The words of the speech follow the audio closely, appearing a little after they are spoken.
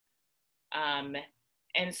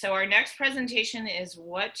And so our next presentation is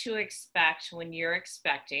what to expect when you're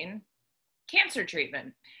expecting cancer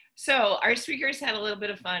treatment. So our speakers had a little bit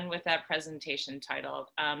of fun with that presentation title,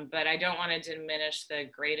 but I don't want to diminish the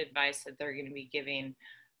great advice that they're going to be giving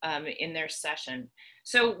in their session.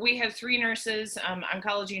 So we have three nurses,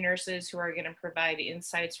 oncology nurses, who are going to provide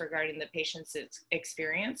insights regarding the patient's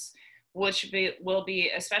experience, which will be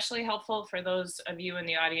especially helpful for those of you in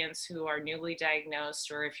the audience who are newly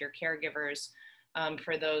diagnosed, or if you're caregivers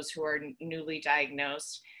for those who are newly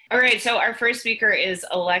diagnosed. All right, so our first speaker is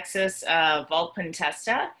Alexis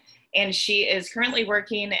Volpentesta, and she is currently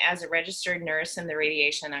working as a registered nurse in the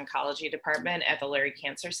radiation oncology department at the Lurie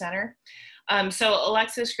Cancer Center. So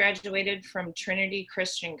Alexis graduated from Trinity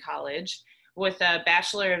Christian College with a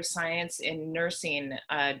Bachelor of Science in Nursing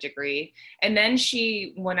degree. And then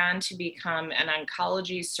she went on to become an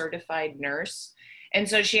oncology certified nurse. And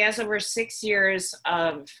so she has over 6 years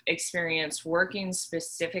of experience working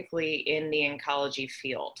specifically in the oncology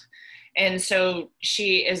field. And so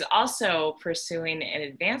she is also pursuing an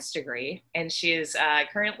advanced degree, and she is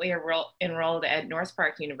currently enrolled at North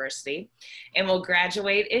Park University and will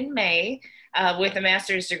graduate in May with a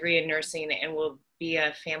master's degree in nursing and will be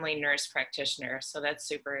a family nurse practitioner. So that's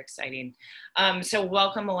super exciting. So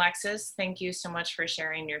welcome, Alexis. Thank you so much for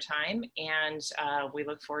sharing your time, and we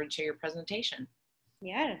look forward to your presentation.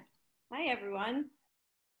 Yeah. Hi, everyone.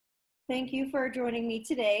 Thank you for joining me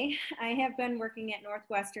today. I have been working at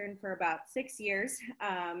Northwestern for about 6 years,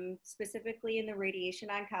 specifically in the radiation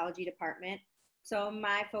oncology department. So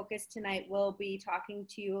my focus tonight will be talking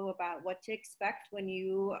to you about what to expect when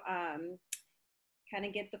you kind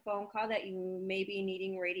of get the phone call that you may be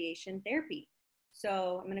needing radiation therapy.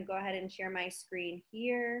 So I'm going to go ahead and share my screen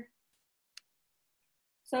here.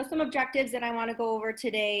 So some objectives that I want to go over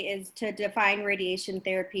today is to define radiation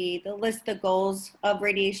therapy, to list the goals of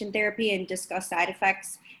radiation therapy, and discuss side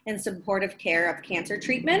effects and supportive care of cancer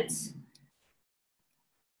treatments.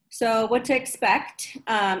 So what to expect.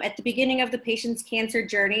 At the beginning of the patient's cancer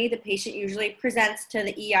journey, the patient usually presents to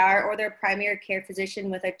the ER or their primary care physician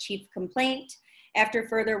with a chief complaint. After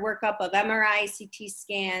further workup of MRI, CT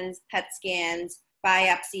scans, PET scans,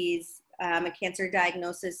 biopsies, a cancer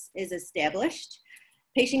diagnosis is established.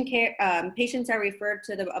 Patients are referred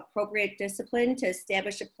to the appropriate discipline to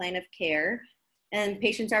establish a plan of care, and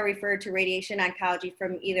patients are referred to radiation oncology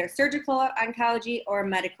from either surgical oncology or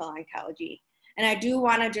medical oncology. And I do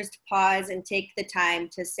want to just pause and take the time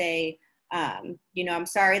to say, I'm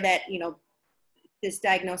sorry that, this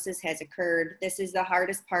diagnosis has occurred. This is the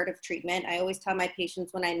hardest part of treatment. I always tell my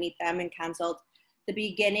patients when I meet them in consult, the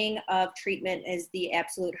beginning of treatment is the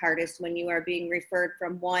absolute hardest when you are being referred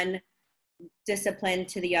from one discipline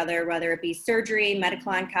to the other, whether it be surgery,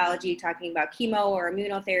 medical oncology, talking about chemo or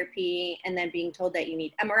immunotherapy, and then being told that you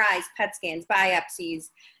need MRIs, PET scans, biopsies,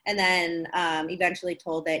 and then eventually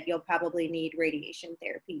told that you'll probably need radiation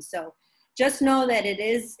therapy. So just know that it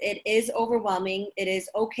is overwhelming. It is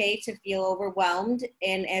okay to feel overwhelmed,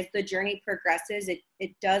 and as the journey progresses,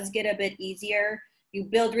 it does get a bit easier. You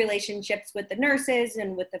build relationships with the nurses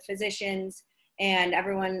and with the physicians, and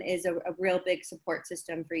everyone is a real big support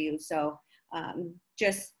system for you. So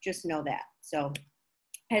just know that. So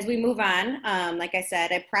as we move on, like I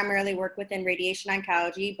said, I primarily work within radiation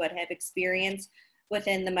oncology, but have experience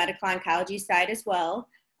within the medical oncology side as well.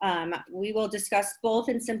 We will discuss both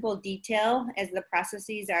in simple detail as the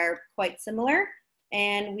processes are quite similar,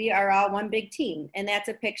 and we are all one big team. And that's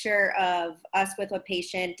a picture of us with a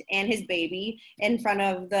patient and his baby in front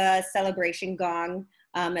of the celebration gong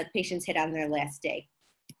that patients hit on their last day.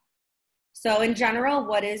 So in general,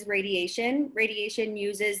 what is radiation? Radiation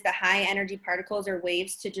uses the high energy particles or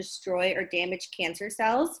waves to destroy or damage cancer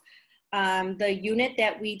cells. The unit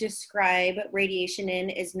that we describe radiation in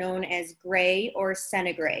is known as gray or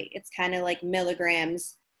centigrade. It's kind of like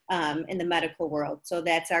milligrams in the medical world. So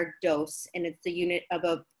that's our dose, and it's the unit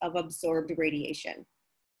of absorbed radiation.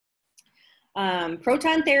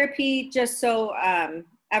 Proton therapy, just so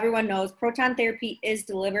everyone knows, proton therapy is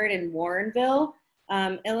delivered in Warrenville,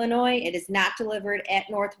 Illinois. It is not delivered at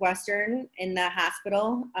Northwestern in the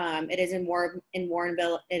hospital. It is in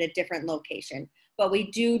Warrenville at a different location. But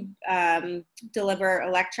we do deliver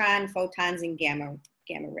electron, photons, and gamma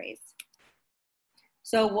rays.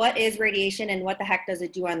 So what is radiation and what the heck does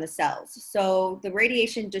it do on the cells? So the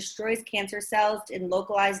radiation destroys cancer cells in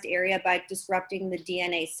localized area by disrupting the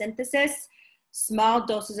DNA synthesis. Small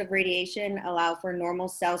doses of radiation allow for normal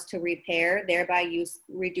cells to repair, thereby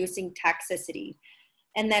reducing toxicity.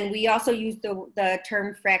 And then we also use the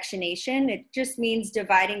term fractionation. It just means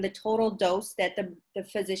dividing the total dose that the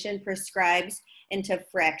physician prescribes into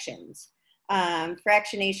fractions.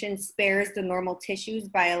 Fractionation spares the normal tissues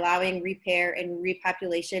by allowing repair and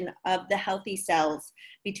repopulation of the healthy cells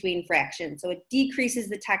between fractions. So it decreases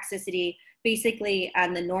the toxicity basically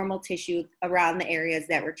on the normal tissue around the areas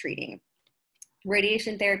that we're treating.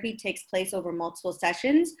 Radiation therapy takes place over multiple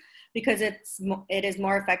sessions because it is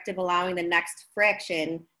more effective, allowing the next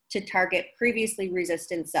fraction to target previously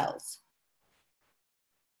resistant cells.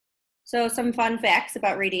 So some fun facts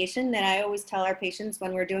about radiation that I always tell our patients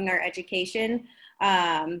when we're doing our education.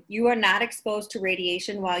 You are not exposed to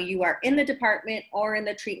radiation while you are in the department or in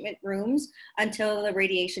the treatment rooms until the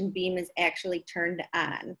radiation beam is actually turned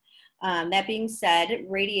on. That being said,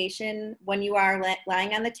 radiation, when you are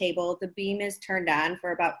lying on the table, the beam is turned on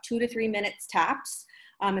for about 2 to 3 minutes tops.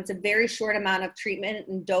 It's a very short amount of treatment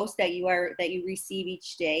and dose that you receive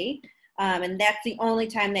each day. And that's the only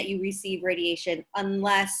time that you receive radiation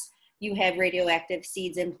unless you have radioactive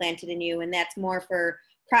seeds implanted in you, and that's more for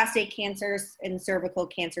prostate cancers and cervical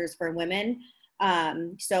cancers for women.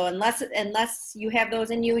 So unless you have those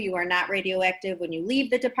in you, you are not radioactive when you leave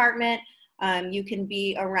the department. You can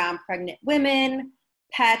be around pregnant women,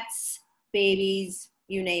 pets, babies,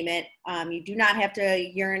 you name it. You do not have to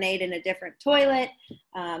urinate in a different toilet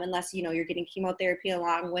unless you're getting chemotherapy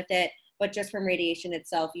along with it, but just from radiation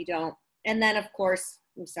itself, you don't. And then of course,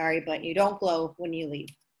 I'm sorry, but you don't glow when you leave.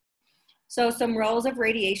 So some roles of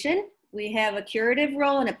radiation. We have a curative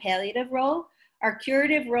role and a palliative role. Our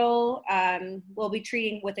curative role will be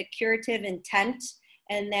treating with a curative intent,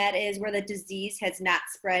 and that is where the disease has not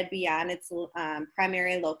spread beyond its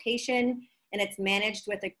primary location, and it's managed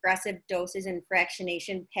with aggressive doses and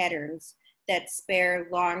fractionation patterns that spare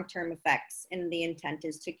long-term effects, and the intent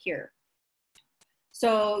is to cure.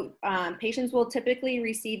 So patients will typically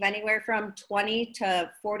receive anywhere from 20 to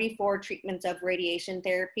 44 treatments of radiation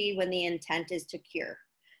therapy when the intent is to cure.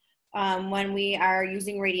 When we are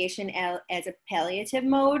using radiation as a palliative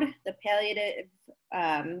mode, the palliative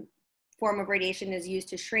form of radiation is used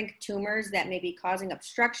to shrink tumors that may be causing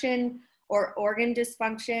obstruction or organ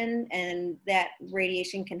dysfunction, and that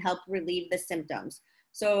radiation can help relieve the symptoms.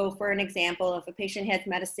 So for an example, if a patient has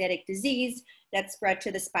metastatic disease that's spread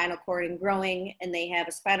to the spinal cord and growing, and they have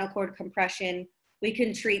a spinal cord compression, we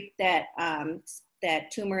can treat that,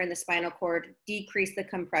 that tumor in the spinal cord, decrease the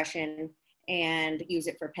compression, and use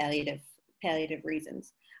it for palliative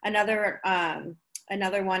reasons. Another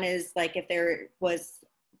one is like if it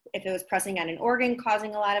was pressing on an organ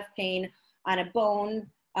causing a lot of pain, on a bone,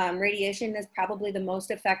 radiation is probably the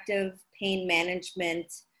most effective pain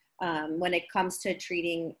management when it comes to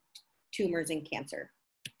treating tumors and cancer.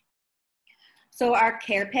 So our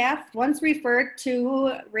care path, once referred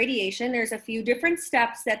to radiation, there's a few different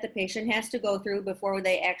steps that the patient has to go through before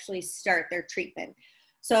they actually start their treatment.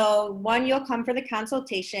 So one, you'll come for the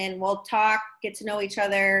consultation. We'll talk, get to know each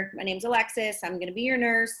other. My name's Alexis. I'm going to be your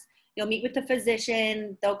nurse. You'll meet with the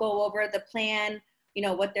physician. They'll go over the plan,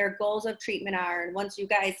 what their goals of treatment are. And once you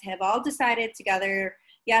guys have all decided together,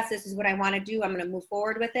 yes, this is what I want to do, I'm going to move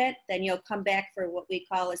forward with it, then you'll come back for what we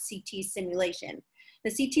call a CT simulation. The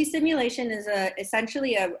CT simulation is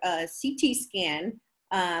essentially a CT scan,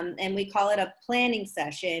 and we call it a planning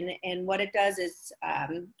session. And what it does is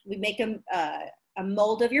we make a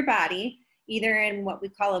mold of your body, either in what we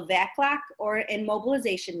call a vac lock or in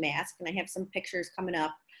mobilization mask. And I have some pictures coming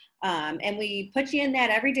up. And we put you in that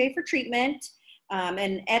every day for treatment.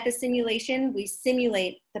 And at the simulation, we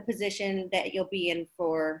simulate the position that you'll be in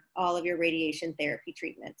for all of your radiation therapy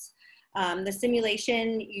treatments. The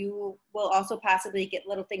simulation, you will also possibly get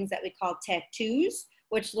little things that we call tattoos,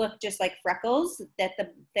 which look just like freckles that the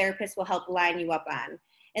therapist will help line you up on.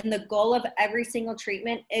 And the goal of every single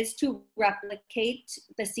treatment is to replicate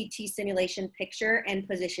the CT simulation picture and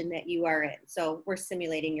position that you are in. So we're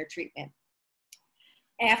simulating your treatment.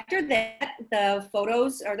 After that, the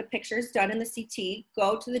photos or the pictures done in the CT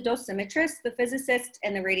go to the dosimetrist, the physicist,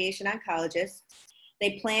 and the radiation oncologist.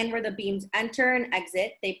 They plan where the beams enter and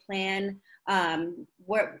exit. They plan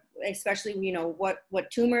what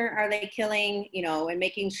tumor are they killing, and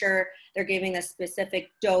making sure they're giving a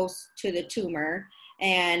specific dose to the tumor,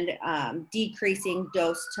 and decreasing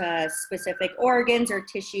dose to specific organs or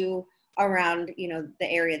tissue around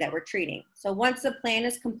the area that we're treating. So once the plan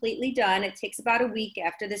is completely done, it takes about a week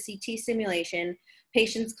after the CT simulation,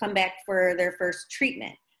 patients come back for their first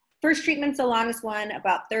treatment. First treatment's the longest one,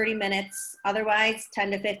 about 30 minutes. Otherwise,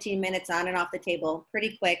 10 to 15 minutes on and off the table,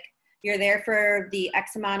 pretty quick. You're there for the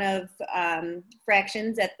X amount of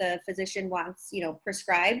fractions that the physician wants,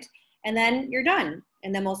 prescribed, and then you're done.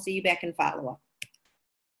 And then we'll see you back in follow-up.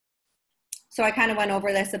 So I kind of went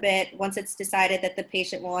over this a bit. Once it's decided that the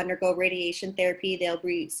patient will undergo radiation therapy, they'll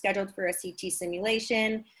be scheduled for a CT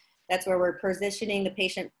simulation. That's where we're positioning the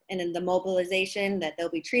patient and in the mobilization that they'll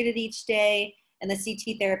be treated each day. And the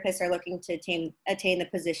CT therapists are looking to attain the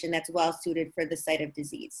position that's well suited for the site of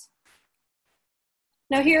disease.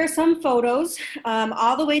 Now here are some photos.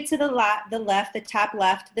 All the way to the left, the top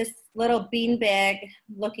left, this little beanbag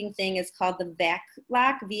looking thing is called the VAC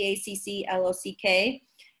lock, V-A-C-C-L-O-C-K.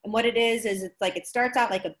 And what it is it's like, it starts out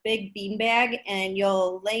like a big beanbag and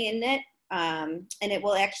you'll lay in it and it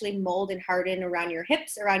will actually mold and harden around your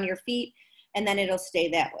hips, around your feet, and then it'll stay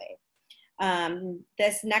that way.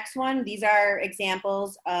 This next one, these are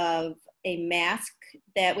examples of a mask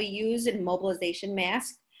that we use, a mobilization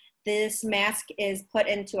mask. This mask is put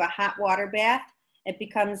into a hot water bath. It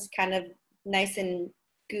becomes kind of nice and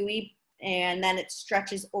gooey, and then it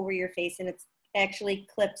stretches over your face and it's actually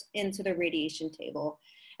clipped into the radiation table.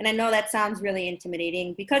 And I know that sounds really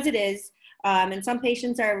intimidating because it is, and some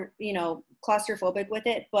patients are, you know, claustrophobic with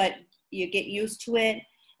it, but you get used to it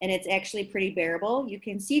and it's actually pretty bearable. You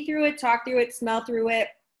can see through it, talk through it, smell through it,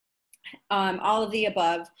 all of the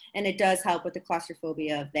above, and it does help with the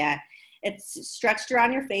claustrophobia of that. It's stretched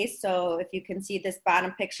around your face, so if you can see this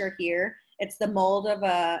bottom picture here, it's the mold of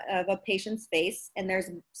a patient's face, and there's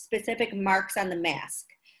specific marks on the mask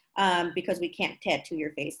because we can't tattoo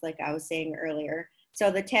your face like I was saying earlier. So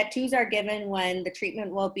the tattoos are given when the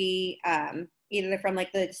treatment will be either from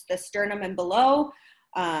like the sternum and below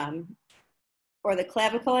or the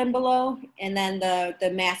clavicle and below, and then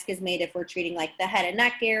the mask is made if we're treating like the head and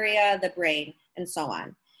neck area, the brain, and so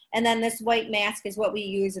on. And then this white mask is what we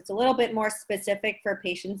use. It's a little bit more specific for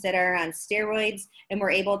patients that are on steroids, and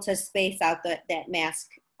we're able to space out that mask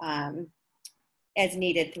as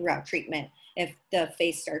needed throughout treatment if the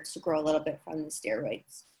face starts to grow a little bit from the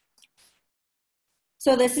steroids.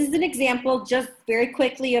 So this is an example just very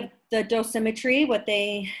quickly of the dosimetry, what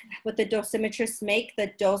the dosimetrists make.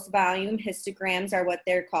 The dose volume histograms are what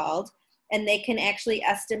they're called. And they can actually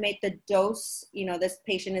estimate the dose, you know, this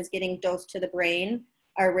patient is getting dose to the brain,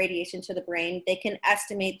 or radiation to the brain. They can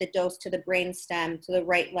estimate the dose to the brain stem, to the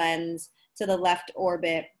right lens, to the left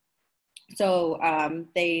orbit. So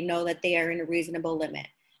they know that they are in a reasonable limit.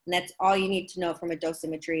 And that's all you need to know from a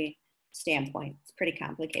dosimetry standpoint. It's pretty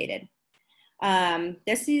complicated.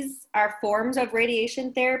 This is our forms of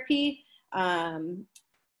radiation therapy, and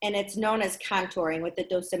it's known as contouring, what the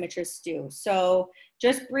dosimetrists do. So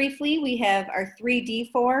just briefly, we have our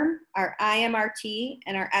 3D form, our IMRT,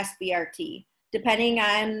 and our SBRT. Depending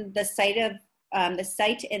on the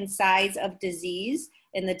site and size of disease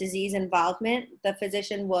and the disease involvement, the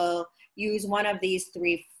physician will use one of these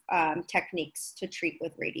three techniques to treat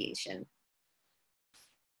with radiation.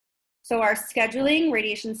 So our scheduling,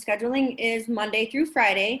 radiation scheduling, is Monday through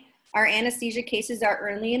Friday. Our anesthesia cases are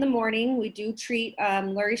early in the morning. We do treat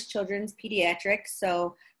Lurie's Children's Pediatrics,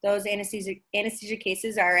 so those anesthesia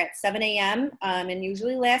cases are at 7 a.m. And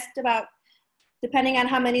usually last about, depending on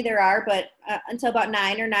how many there are, but until about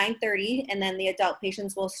 9 or 9:30, and then the adult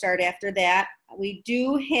patients will start after that. We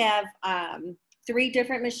do have 3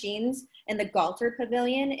 different machines in the Galter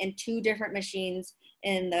Pavilion and 2 different machines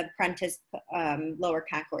in the Prentice lower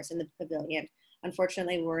concourse in the pavilion.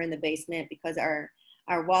 Unfortunately, we're in the basement because our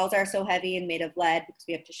walls are so heavy and made of lead, because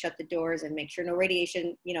we have to shut the doors and make sure no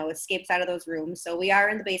radiation, you know, escapes out of those rooms. So we are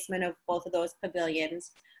in the basement of both of those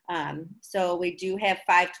pavilions. So we do have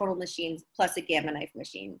 5 total machines plus a gamma knife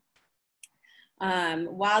machine.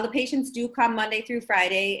 While the patients do come Monday through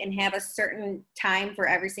Friday and have a certain time for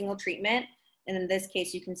every single treatment, and in this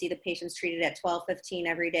case, you can see the patients treated at 12:15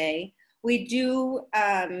 every day. We do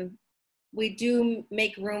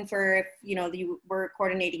make room for if, you know, we're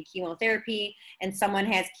coordinating chemotherapy and someone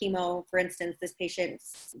has chemo. For instance, this patient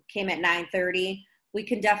came at 9:30. We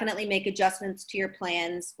can definitely make adjustments to your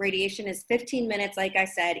plans. Radiation is 15 minutes, like I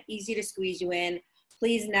said, easy to squeeze you in.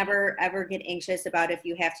 Please never, ever get anxious about if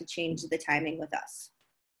you have to change the timing with us.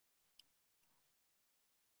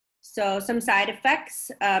 So some side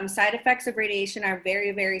effects. Side effects of radiation are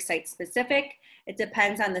very, very site specific. It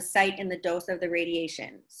depends on the site and the dose of the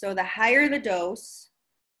radiation. So the higher the dose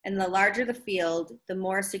and the larger the field, the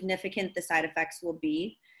more significant the side effects will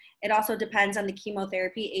be. It also depends on the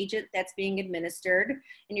chemotherapy agent that's being administered.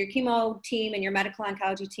 And your chemo team and your medical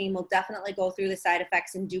oncology team will definitely go through the side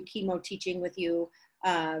effects and do chemo teaching with you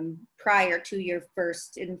prior to your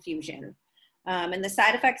first infusion. And the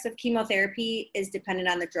side effects of chemotherapy is dependent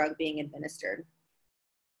on the drug being administered.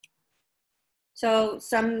 So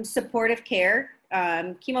some supportive care,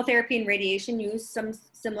 chemotherapy and radiation use some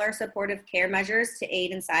similar supportive care measures to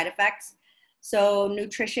aid in side effects. So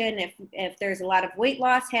nutrition, if there's a lot of weight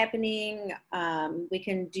loss happening, we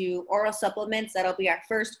can do oral supplements. That'll be our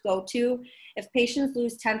first go-to. If patients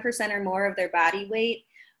lose 10% or more of their body weight,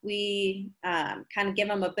 we kind of give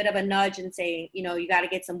them a bit of a nudge and say, you know, you got to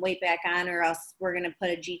get some weight back on or else we're going to put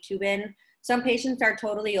a G-tube in. Some patients are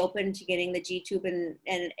totally open to getting the G-tube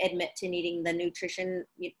and admit to needing the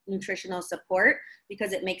nutritional support,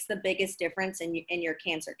 because it makes the biggest difference in your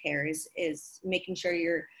cancer care is making sure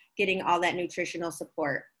you're getting all that nutritional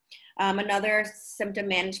support. Another symptom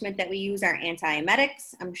management that we use are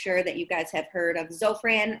antiemetics. I'm sure that you guys have heard of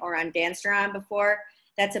Zofran or ondansetron before.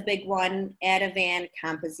 That's a big one. Ativan,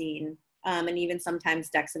 Compazine, and even sometimes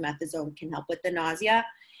dexamethasone can help with the nausea.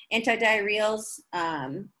 Antidiarrheals,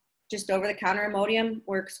 just over-the-counter Imodium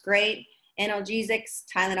works great. Analgesics,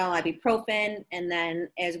 Tylenol, ibuprofen, and then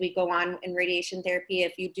as we go on in radiation therapy,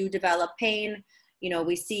 if you do develop pain, you know,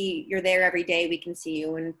 we see you're there every day, we can see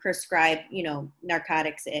you and prescribe, you know,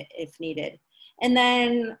 narcotics if needed. And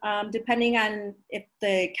then depending on if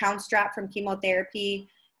the counts drop from chemotherapy,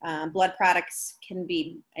 blood products can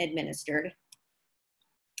be administered.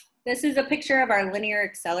 This is a picture of our linear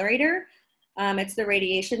accelerator. It's the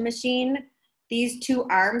radiation machine. These two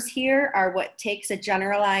arms here are what takes a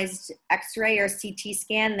generalized X-ray or CT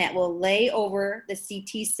scan that will lay over the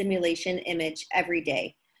CT simulation image every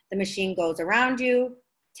day. The machine goes around you,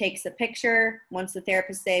 takes a picture. Once the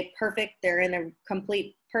therapists say perfect, they're in a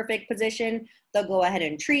complete perfect position, they'll go ahead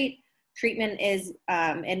and treat. Treatment is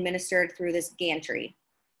administered through this gantry.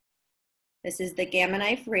 This is the Gamma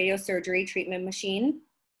Knife radiosurgery treatment machine.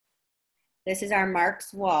 This is our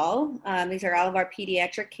Mark's wall. These are all of our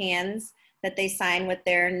pediatric cans that they sign with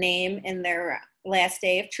their name and their last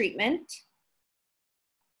day of treatment.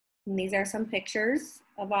 And these are some pictures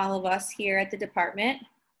of all of us here at the department.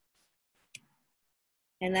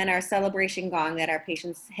 And then our celebration gong that our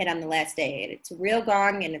patients hit on the last day. It's a real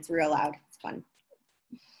gong and it's real loud. It's fun.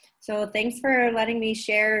 So thanks for letting me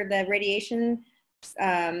share the radiation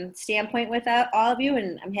standpoint with all of you,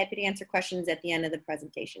 and I'm happy to answer questions at the end of the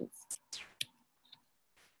presentations.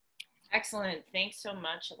 Excellent. Thanks so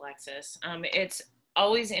much, Alexis. It's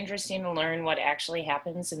always interesting to learn what actually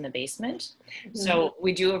happens in the basement. Mm-hmm. So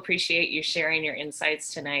we do appreciate you sharing your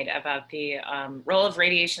insights tonight about the role of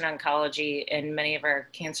radiation oncology in many of our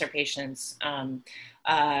cancer patients'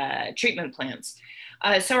 treatment plans.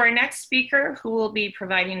 So our next speaker who will be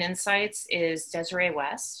providing insights is Desiree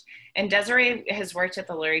West. And Desiree has worked at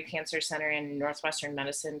the Lurie Cancer Center in Northwestern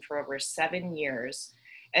Medicine for over 7 years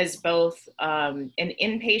as both an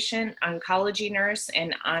inpatient oncology nurse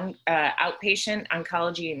and outpatient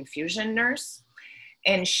oncology infusion nurse.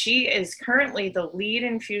 And she is currently the lead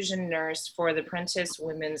infusion nurse for the Prentice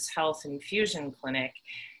Women's Health Infusion Clinic.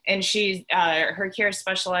 And her care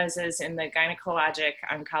specializes in the gynecologic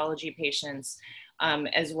oncology patients,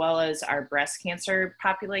 as well as our breast cancer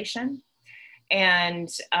population. And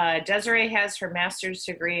Desiree has her master's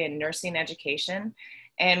degree in nursing education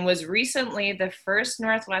and was recently the first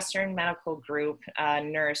Northwestern Medical Group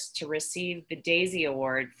nurse to receive the DAISY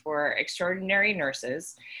Award for Extraordinary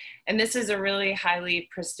Nurses. And this is a really highly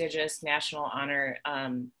prestigious national honor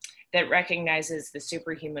that recognizes the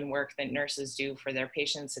superhuman work that nurses do for their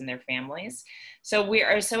patients and their families. So we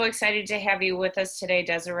are so excited to have you with us today,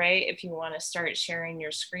 Desiree. If you want to start sharing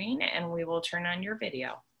your screen, and we will turn on your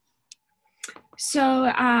video.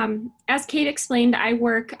 So as Kate explained, I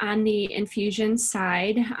work on the infusion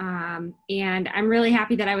side, and I'm really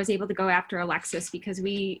happy that I was able to go after Alexis because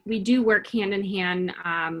we do work hand in hand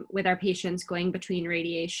with our patients going between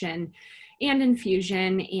radiation and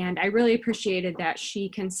infusion. And I really appreciated that she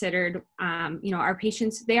considered, you know, our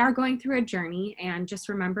patients, they are going through a journey, and just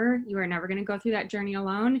remember, you are never going to go through that journey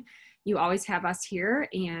alone. You always have us here,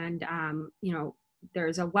 and you know,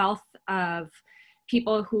 there's a wealth of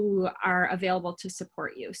people who are available to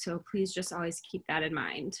support you. So please just always keep that in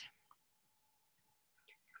mind.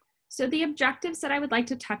 So the objectives that I would like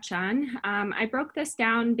to touch on, I broke this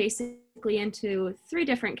down basically into 3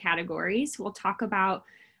 different categories. We'll talk about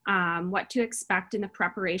what to expect in the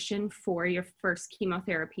preparation for your first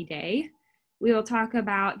chemotherapy day. We will talk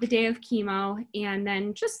about the day of chemo and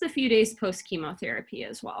then just the few days post-chemotherapy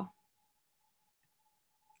as well.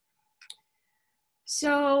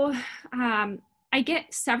 So I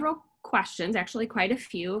get several questions, actually quite a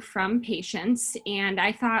few, from patients, and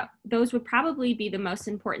I thought those would probably be the most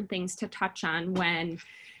important things to touch on when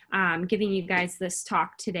giving you guys this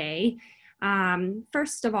talk today.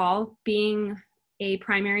 First of all, being a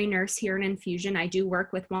primary nurse here in infusion, I do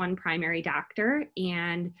work with one primary doctor,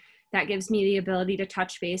 and that gives me the ability to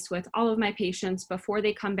touch base with all of my patients before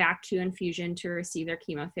they come back to infusion to receive their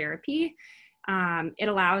chemotherapy. It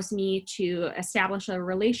allows me to establish a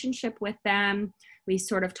relationship with them. We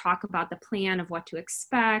sort of talk about the plan of what to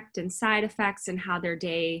expect and side effects and how their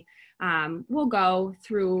day will go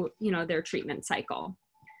through, you know, their treatment cycle.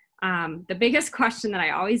 The biggest question that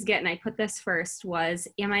I always get, and I put this first, was,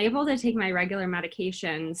 am I able to take my regular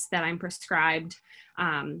medications that I'm prescribed,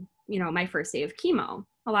 my first day of chemo?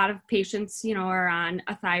 A lot of patients, are on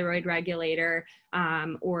a thyroid regulator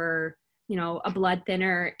or, a blood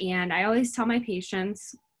thinner. And I always tell my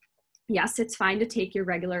patients, yes, it's fine to take your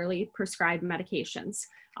regularly prescribed medications.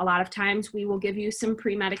 A lot of times we will give you some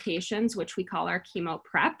pre-medications, which we call our chemo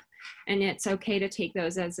prep, and it's okay to take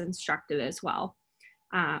those as instructed as well.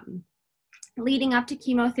 Leading up to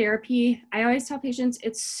chemotherapy, I always tell patients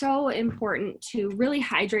it's so important to really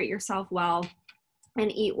hydrate yourself well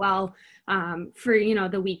and eat well for,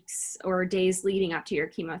 the weeks or days leading up to your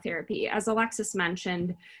chemotherapy. As Alexis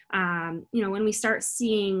mentioned, when we start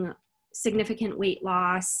seeing significant weight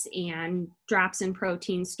loss and drops in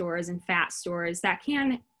protein stores and fat stores, that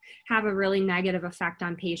can have a really negative effect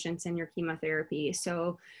on patients in your chemotherapy.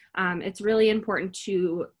 So it's really important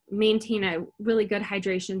to maintain a really good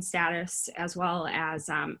hydration status as well as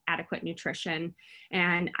adequate nutrition.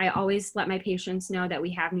 And I always let my patients know that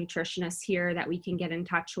we have nutritionists here that we can get in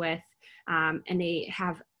touch with, and they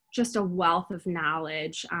have just a wealth of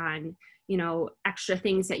knowledge on extra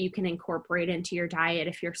things that you can incorporate into your diet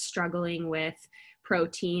if you're struggling with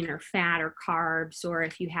protein or fat or carbs, or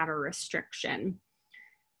if you have a restriction.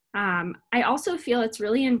 I also feel it's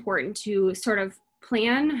really important to sort of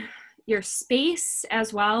plan your space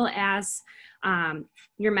as well as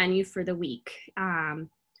your menu for the week.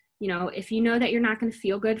 If you know that you're not going to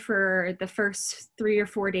feel good for the first 3 or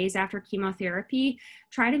 4 days after chemotherapy,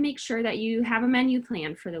 try to make sure that you have a menu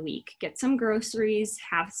plan for the week. Get some groceries,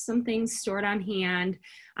 have some things stored on hand.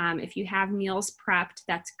 If you have meals prepped,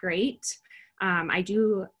 that's great. I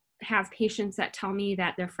do have patients that tell me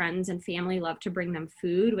that their friends and family love to bring them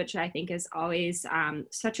food, which I think is always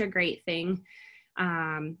such a great thing.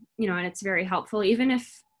 And it's very helpful, even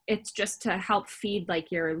if it's just to help feed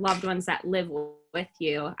like your loved ones that live with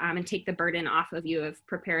you and take the burden off of you of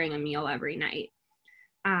preparing a meal every night.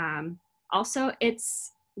 Also,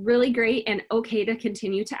 it's really great and okay to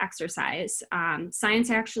continue to exercise. Science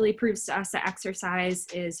actually proves to us that exercise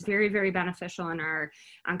is very, very beneficial in our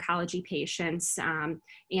oncology patients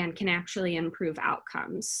and can actually improve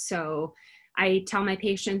outcomes. So I tell my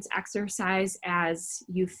patients, exercise as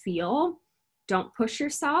you feel. Don't push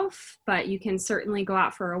yourself, but you can certainly go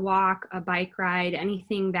out for a walk, a bike ride,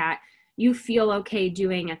 anything that you feel okay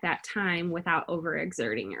doing at that time without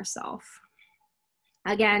overexerting yourself.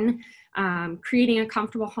 Again, creating a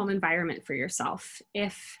comfortable home environment for yourself.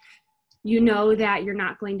 If you know that you're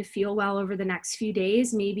not going to feel well over the next few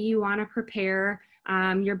days, maybe you want to prepare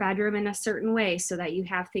your bedroom in a certain way so that you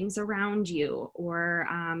have things around you. Or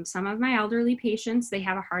some of my elderly patients, they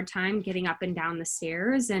have a hard time getting up and down the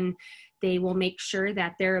stairs, and they will make sure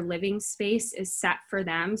that their living space is set for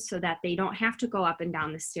them so that they don't have to go up and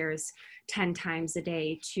down the stairs 10 times a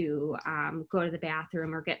day to go to the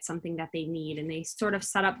bathroom or get something that they need. And they sort of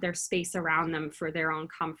set up their space around them for their own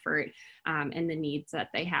comfort and the needs that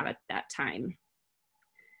they have at that time.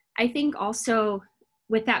 I think also,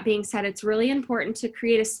 with that being said, it's really important to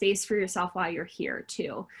create a space for yourself while you're here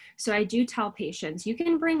too. So I do tell patients, you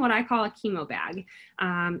can bring what I call a chemo bag.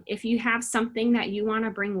 If you have something that you want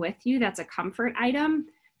to bring with you that's a comfort item,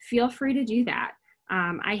 feel free to do that.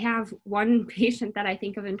 I have one patient that I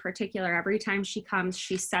think of in particular. Every time she comes,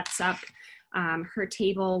 she sets up her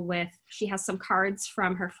table with, she has some cards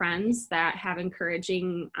from her friends that have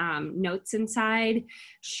encouraging notes inside.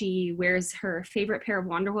 She wears her favorite pair of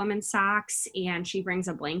Wonder Woman socks, and she brings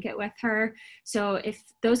a blanket with her. So if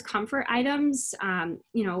those comfort items,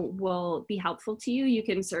 will be helpful to you, you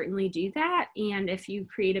can certainly do that. And if you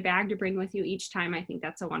create a bag to bring with you each time, I think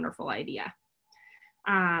that's a wonderful idea.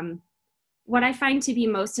 What I find to be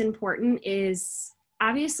most important is,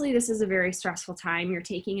 obviously, this is a very stressful time. You're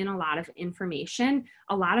taking in a lot of information.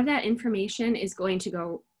 A lot of that information is going to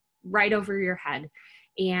go right over your head.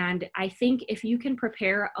 And I think if you can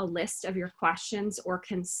prepare a list of your questions or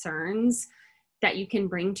concerns that you can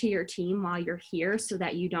bring to your team while you're here so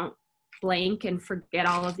that you don't blank and forget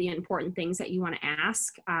all of the important things that you want to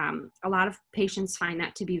ask. A lot of patients find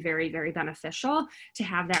that to be very, very beneficial to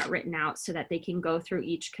have that written out so that they can go through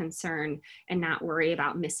each concern and not worry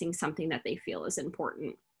about missing something that they feel is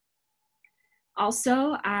important.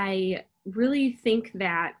 Also, I really think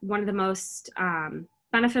that one of the most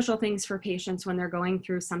beneficial things for patients when they're going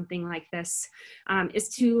through something like this is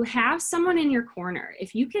to have someone in your corner.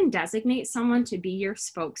 If you can designate someone to be your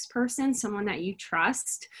spokesperson, someone that you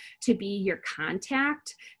trust to be your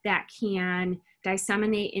contact that can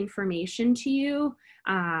disseminate information to you,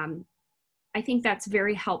 I think that's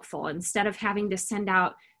very helpful. Instead of having to send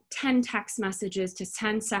out 10 text messages to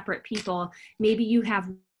 10 separate people, maybe you have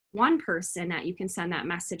one person that you can send that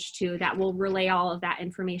message to that will relay all of that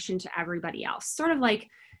information to everybody else, sort of like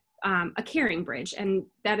a caring bridge. And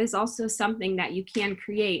that is also something that you can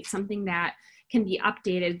create, something that can be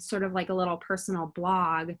updated, sort of like a little personal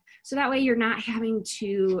blog. So that way you're not having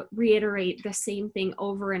to reiterate the same thing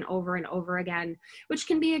over and over and over again, which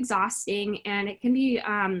can be exhausting, and it can be,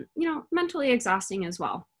 mentally exhausting as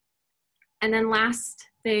well. And then last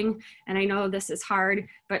thing, and I know this is hard,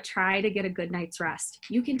 but try to get a good night's rest.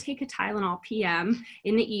 You can take a Tylenol PM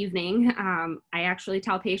in the evening. I actually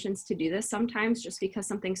tell patients to do this sometimes, just because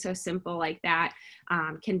something so simple like that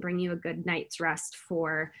can bring you a good night's rest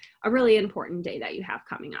for a really important day that you have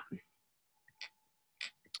coming up.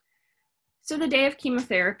 So the day of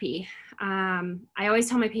chemotherapy, I always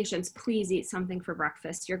tell my patients, please eat something for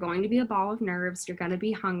breakfast. You're going to be a ball of nerves. You're going to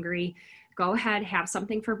be hungry. Go ahead, have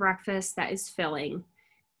something for breakfast that is filling.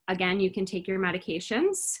 Again, you can take your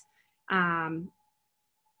medications.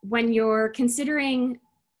 When you're considering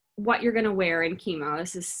what you're going to wear in chemo,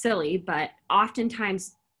 this is silly, but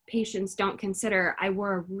oftentimes patients don't consider, I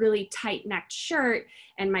wore a really tight necked shirt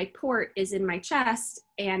and my port is in my chest,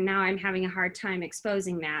 and now I'm having a hard time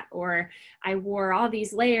exposing that. Or I wore all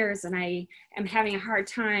these layers and I am having a hard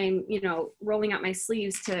time, rolling up my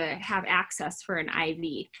sleeves to have access for an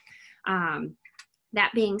IV.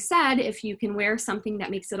 That being said, if you can wear something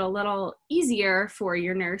that makes it a little easier for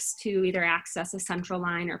your nurse to either access a central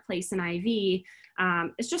line or place an IV,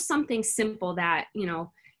 it's just something simple that,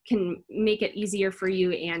 can make it easier for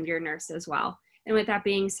you and your nurse as well. And with that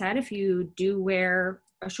being said, if you do wear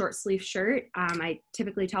a short sleeve shirt, I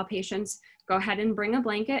typically tell patients, go ahead and bring a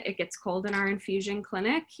blanket. It gets cold in our infusion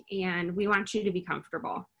clinic and we want you to be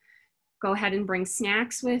comfortable. Go ahead and bring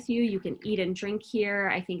snacks with you. You can eat and drink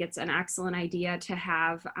here. I think it's an excellent idea to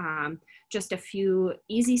have just a few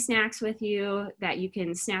easy snacks with you that you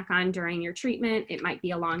can snack on during your treatment. It might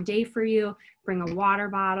be a long day for you. Bring a water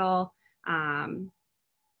bottle.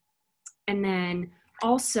 And then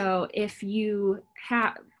also if you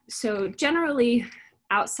have, so generally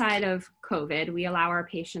outside of COVID, we allow our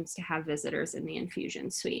patients to have visitors in the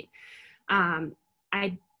infusion suite.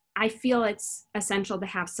 I feel it's essential to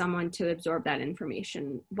have someone to absorb that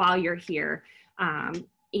information while you're here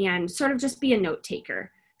and sort of just be a note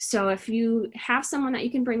taker. So if you have someone that you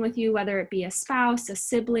can bring with you, whether it be a spouse, a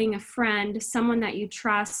sibling, a friend, someone that you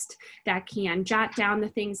trust that can jot down the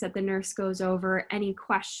things that the nurse goes over, any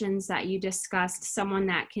questions that you discussed, someone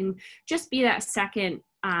that can just be that second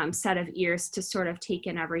set of ears to sort of take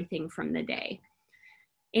in everything from the day.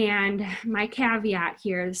 And my caveat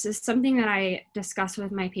here, this is something that I discuss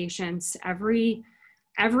with my patients every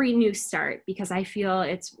new start, because I feel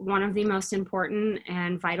it's one of the most important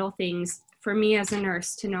and vital things for me as a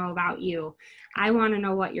nurse to know about you. I want to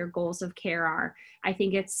know what your goals of care are. I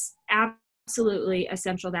think it's absolutely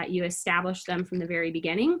essential that you establish them from the very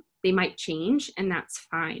beginning. They might change, and that's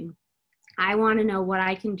fine. I want to know what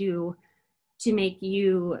I can do to make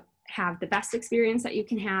you have the best experience that you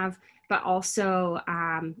can have, but also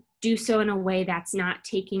do so in a way that's not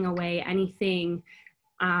taking away anything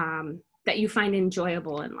that you find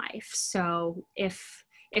enjoyable in life. So if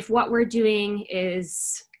what we're doing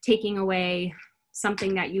is taking away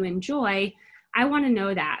something that you enjoy, I want to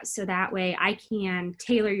know that, so that way I can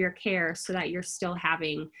tailor your care so that you're still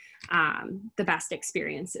having the best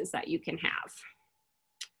experiences that you can have.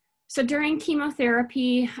 So during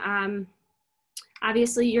chemotherapy,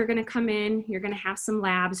 obviously you're going to come in, you're going to have some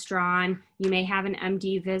labs drawn. You may have an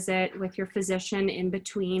MD visit with your physician in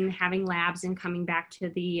between having labs and coming back to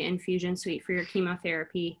the infusion suite for your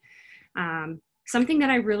chemotherapy. Something that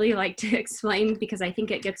I really like to explain, because I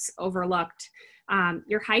think it gets overlooked,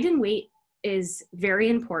 your height and weight is very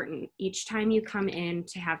important each time you come in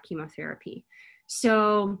to have chemotherapy.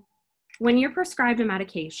 So when you're prescribed a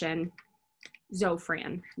medication,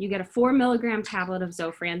 Zofran, you get a 4 milligram tablet of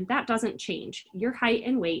Zofran, that doesn't change. Your height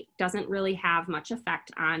and weight doesn't really have much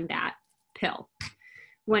effect on that pill.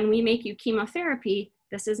 When we make you chemotherapy,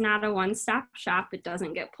 this is not a one-stop shop. It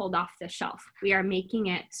doesn't get pulled off the shelf. We are making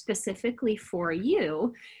it specifically for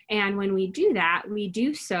you. And when we do that, we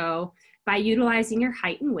do so by utilizing your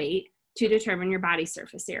height and weight to determine your body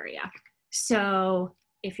surface area. So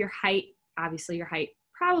if your height, obviously your height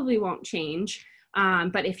probably won't change,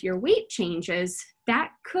 but if your weight changes,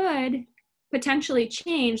 that could potentially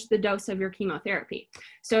change the dose of your chemotherapy.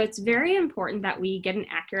 So it's very important that we get an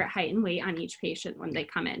accurate height and weight on each patient when they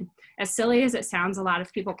come in. As silly as it sounds, a lot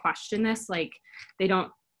of people question this, like they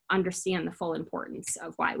don't understand the full importance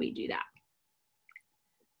of why we do that.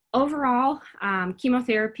 Overall,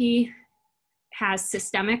 chemotherapy has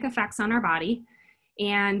systemic effects on our body.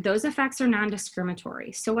 And those effects are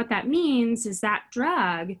non-discriminatory. So what that means is that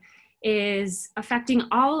drug is affecting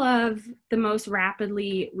all of the most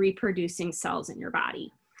rapidly reproducing cells in your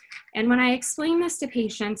body. And when I explain this to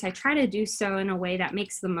patients, I try to do so in a way that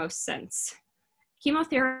makes the most sense.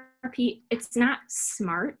 Chemotherapy, it's not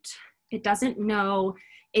smart. It doesn't know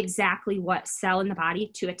exactly what cell in the body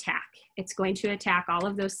to attack. It's going to attack all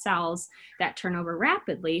of those cells that turn over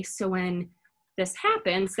rapidly. So when this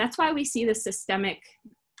happens, that's why we see the systemic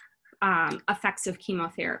effects of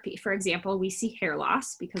chemotherapy. For example, we see hair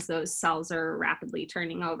loss because those cells are rapidly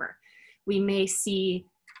turning over. We may see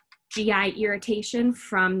GI irritation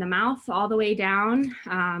from the mouth all the way down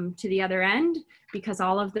to the other end because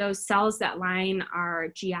all of those cells that line our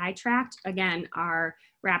GI tract, again, are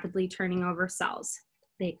rapidly turning over cells.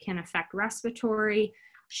 They can affect respiratory,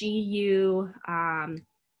 GU,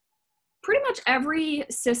 pretty much every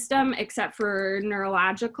system except for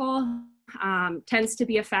neurological tends to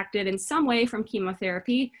be affected in some way from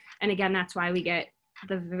chemotherapy. And again, that's why we get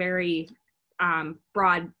the very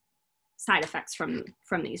broad side effects from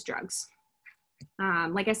these drugs.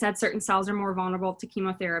 Like I said, certain cells are more vulnerable to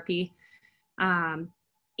chemotherapy. And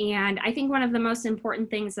I think one of the most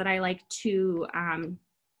important things that I like to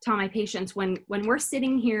tell my patients when we're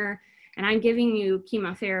sitting here and I'm giving you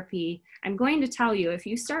chemotherapy, I'm going to tell you if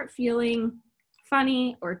you start feeling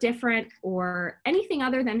funny or different or anything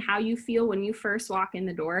other than how you feel when you first walk in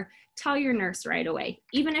the door, tell your nurse right away.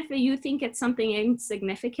 Even if you think it's something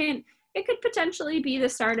insignificant, it could potentially be the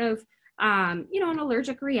start of an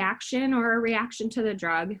allergic reaction or a reaction to the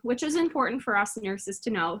drug, which is important for us nurses to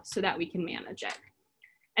know so that we can manage it.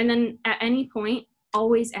 And then at any point,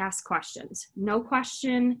 always ask questions. No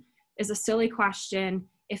question is a silly question.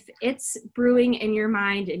 If it's brewing in your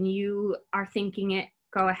mind and you are thinking it,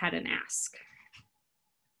 go ahead and ask.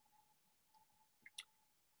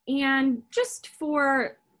 And just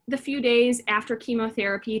for the few days after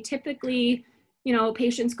chemotherapy, typically,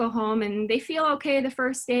 patients go home and they feel okay the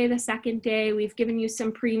first day, the second day. We've given you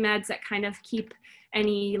some pre-meds that kind of keep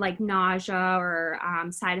any like nausea or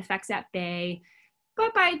side effects at bay.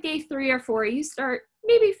 But by day 3 or 4, you start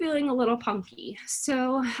maybe feeling a little punky.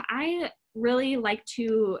 So I really like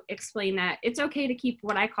to explain that it's okay to keep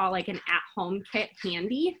what I call like an at-home kit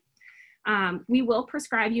handy. We will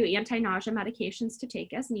prescribe you anti-nausea medications to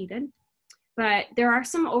take as needed, but there are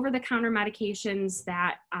some over-the-counter medications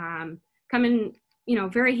that come in,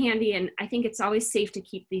 very handy, and I think it's always safe to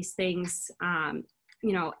keep these things,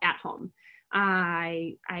 at home.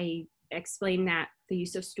 I explain that the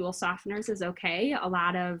use of stool softeners is okay. A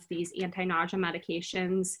lot of these anti-nausea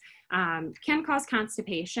medications can cause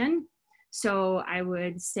constipation. So I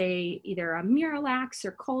would say either a Miralax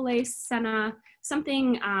or Colace, Senna,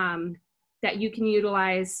 something that you can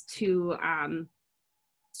utilize to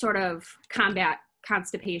sort of combat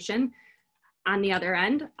constipation. On the other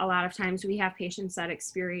end, a lot of times we have patients that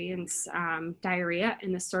experience diarrhea,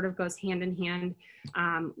 and this sort of goes hand in hand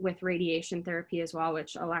with radiation therapy as well,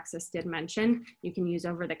 which Alexis did mention. You can use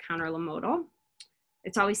over-the-counter Lomotil.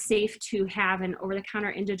 It's always safe to have an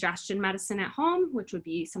over-the-counter indigestion medicine at home, which would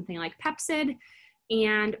be something like Pepcid,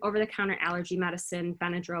 and over-the-counter allergy medicine,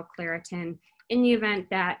 Benadryl, Claritin. In the event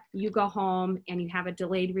that you go home and you have a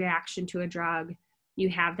delayed reaction to a drug, you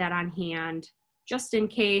have that on hand just in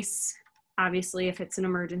case. Obviously, if it's an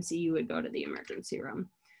emergency, you would go to the emergency room.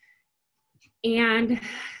 And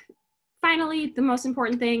finally, the most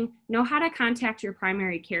important thing, know how to contact your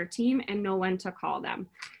primary care team and know when to call them.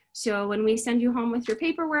 So when we send you home with your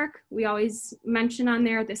paperwork, we always mention on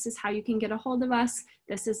there, this is how you can get a hold of us.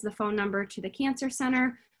 This is the phone number to the cancer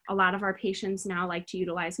center. A lot of our patients now like to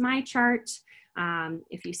utilize MyChart.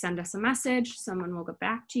 If you send us a message, someone will get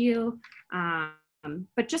back to you.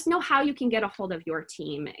 But just know how you can get a hold of your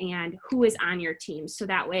team and who is on your team. So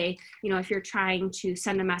that way, if you're trying to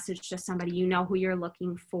send a message to somebody, you know who you're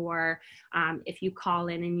looking for. If you call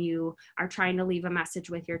in and you are trying to leave a message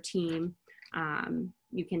with your team,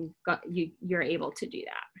 you're able to do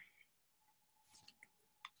that.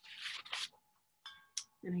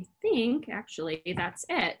 And I think actually that's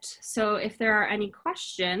it. So if there are any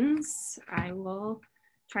questions, I will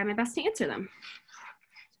try my best to answer them.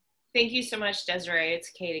 Thank you so much, Desiree.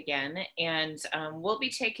 It's Kate again. And we'll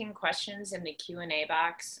be taking questions in the Q&A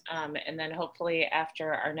box. And then hopefully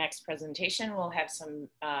after our next presentation, we'll have some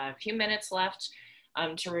few minutes left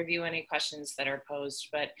to review any questions that are posed.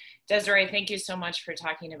 But Desiree, thank you so much for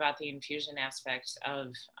talking about the infusion aspect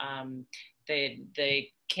of the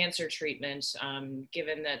cancer treatment,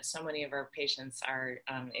 given that so many of our patients are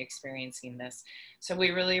experiencing this. So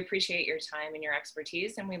we really appreciate your time and your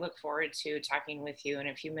expertise, and we look forward to talking with you in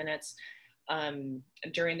a few minutes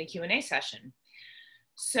during the Q&A session.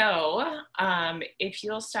 So if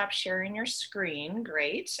you'll stop sharing your screen,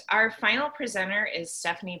 great. Our final presenter is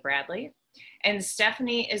Stephanie Bradley. And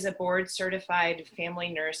Stephanie is a board certified family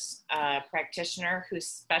nurse practitioner who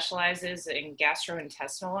specializes in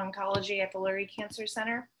gastrointestinal oncology at the Lurie Cancer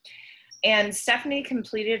Center. And Stephanie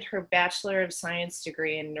completed her Bachelor of Science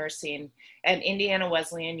degree in nursing at Indiana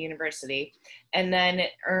Wesleyan University, and then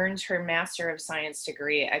earned her Master of Science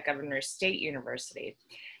degree at Governor State University.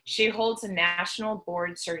 She holds a national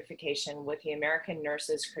board certification with the American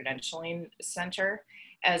Nurses Credentialing Center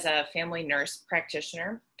as a family nurse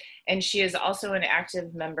practitioner. And she is also an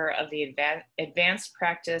active member of the Advanced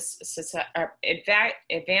Practitioner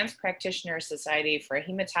Society for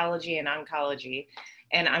Hematology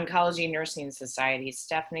and Oncology Nursing Society.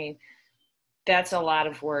 Stephanie, that's a lot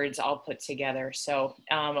of words all put together. So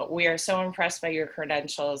we are so impressed by your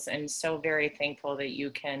credentials and so very thankful that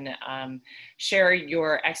you can share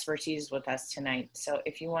your expertise with us tonight. So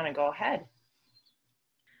if you want to go ahead.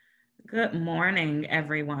 Good morning,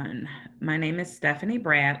 everyone. My name is Stephanie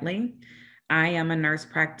Bradley. I am a nurse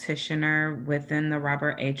practitioner within the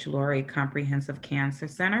Robert H. Lurie Comprehensive Cancer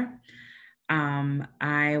Center.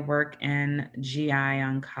 I work in GI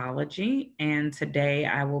oncology, and today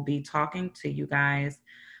I will be talking to you guys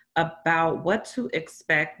about what to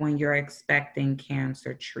expect when you're expecting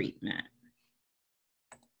cancer treatment.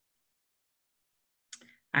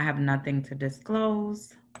 I have nothing to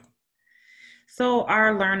disclose. So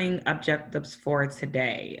our learning objectives for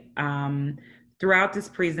today. Throughout this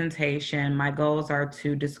presentation, my goals are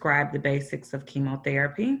to describe the basics of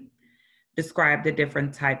chemotherapy, describe the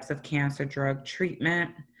different types of cancer drug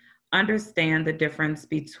treatment, understand the difference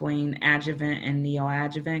between adjuvant and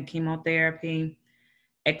neoadjuvant chemotherapy,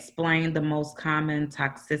 explain the most common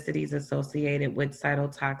toxicities associated with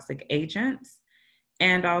cytotoxic agents,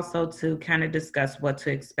 and also to kind of discuss what to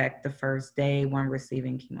expect the first day when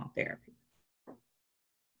receiving chemotherapy.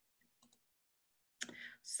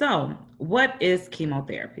 So, what is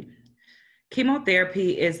chemotherapy?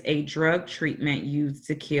 Chemotherapy is a drug treatment used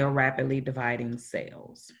to kill rapidly dividing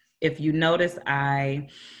cells. If you notice, I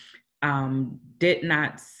did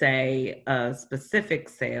not say a specific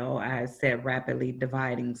cell, I said rapidly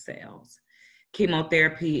dividing cells.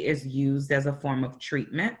 Chemotherapy is used as a form of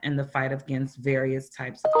treatment in the fight against various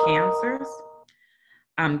types of cancers.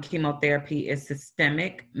 Chemotherapy is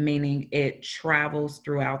systemic, meaning it travels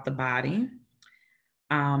throughout the body.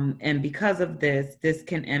 And because of this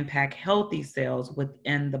can impact healthy cells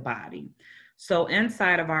within the body. So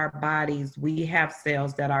inside of our bodies, we have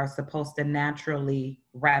cells that are supposed to naturally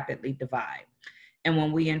rapidly divide. And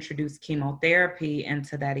when we introduce chemotherapy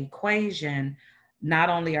into that equation, not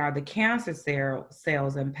only are the cancer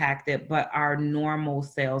cells impacted, but our normal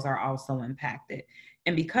cells are also impacted.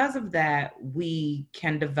 And because of that, we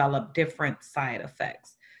can develop different side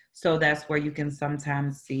effects. So that's where you can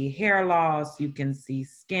sometimes see hair loss, you can see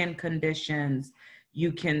skin conditions,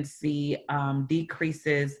 you can see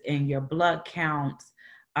decreases in your blood counts,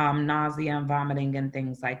 nausea and vomiting and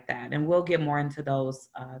things like that. And we'll get more into those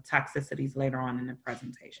toxicities later on in the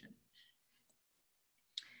presentation.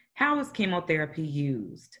 How is chemotherapy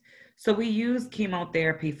used? So we use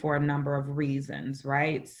chemotherapy for a number of reasons,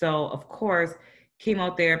 right? So of course,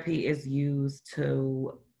 chemotherapy is used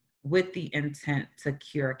with the intent to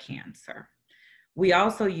cure cancer. We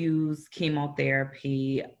also use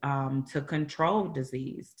chemotherapy to control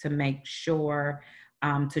disease, to make sure,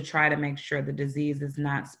 to try to make sure the disease is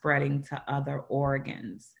not spreading to other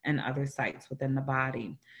organs and other sites within the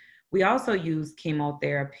body. We also use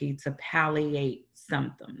chemotherapy to palliate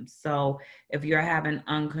symptoms. So if you're having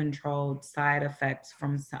uncontrolled side effects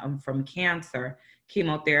from cancer,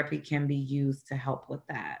 chemotherapy can be used to help with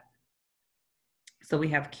that. So we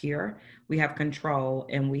have cure, we have control,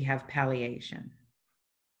 and we have palliation.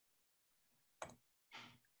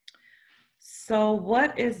 So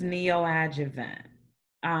what is neoadjuvant?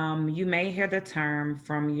 You may hear the term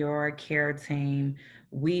from your care team.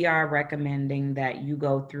 We are recommending that you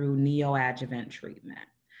go through neoadjuvant treatment.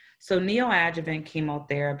 So neoadjuvant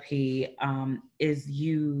chemotherapy is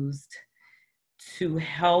used to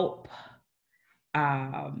help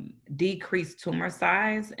decrease tumor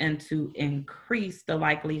size and to increase the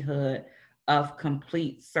likelihood of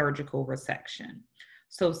complete surgical resection.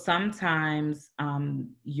 So sometimes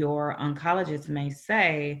your oncologist may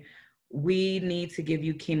say, we need to give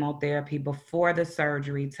you chemotherapy before the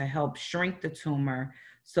surgery to help shrink the tumor,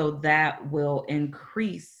 so that will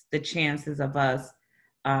increase the chances of us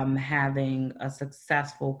having a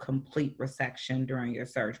successful complete resection during your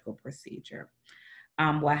surgical procedure.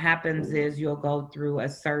 What happens is you'll go through a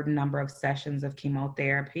certain number of sessions of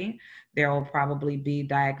chemotherapy. There will probably be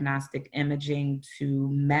diagnostic imaging to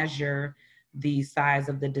measure the size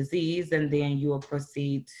of the disease, and then you will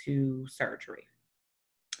proceed to surgery.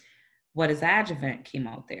 What is adjuvant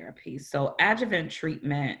chemotherapy? So adjuvant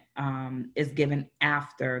treatment is given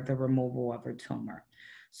after the removal of a tumor.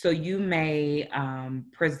 So you may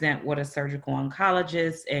present with a surgical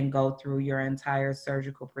oncologist and go through your entire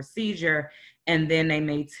surgical procedure. And then they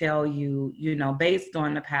may tell you, you know, based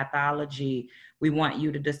on the pathology, we want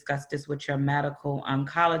you to discuss this with your medical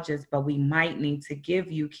oncologist, but we might need to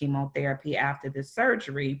give you chemotherapy after the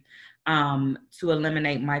surgery to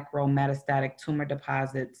eliminate micrometastatic tumor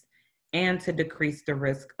deposits and to decrease the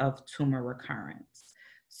risk of tumor recurrence.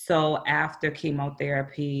 So after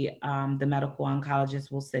chemotherapy, the medical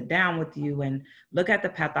oncologist will sit down with you and look at the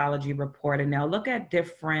pathology report, and they'll look at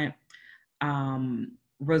different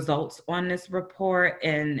results on this report.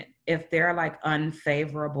 And if they're like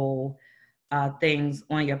unfavorable things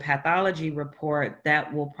on your pathology report,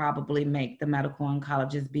 that will probably make the medical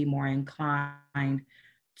oncologist be more inclined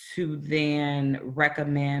to then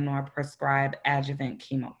recommend or prescribe adjuvant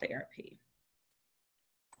chemotherapy.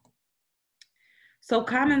 So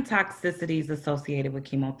common toxicities associated with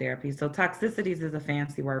chemotherapy. So toxicities is a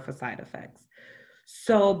fancy word for side effects.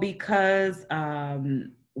 So because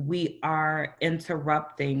we are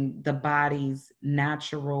interrupting the body's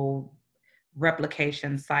natural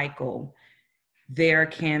replication cycle, there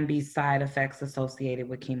can be side effects associated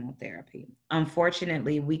with chemotherapy.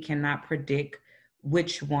 Unfortunately, we cannot predict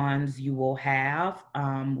which ones you will have.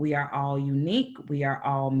 We are all unique. We are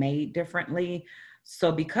all made differently.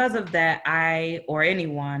 So because of that, I, or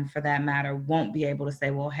anyone for that matter, won't be able to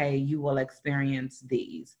say, well, hey, you will experience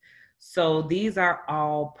these. So these are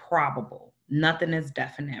all probable. Nothing is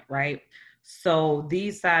definite, right? So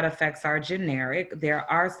these side effects are generic. There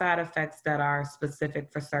are side effects that are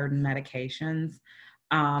specific for certain medications,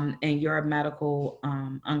 and your medical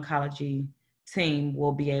oncology team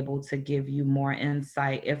will be able to give you more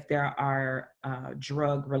insight if there are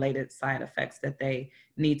drug-related side effects that they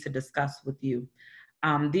need to discuss with you.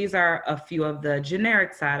 These are a few of the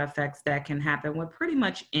generic side effects that can happen with pretty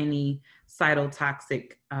much any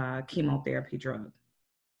cytotoxic chemotherapy drug.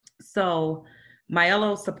 So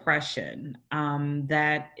myelosuppression,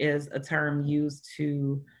 that is a term used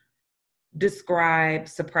to describe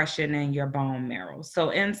suppression in your bone marrow.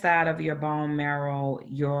 So inside of your bone marrow,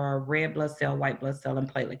 your red blood cell, white blood cell,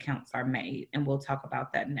 and platelet counts are made, and we'll talk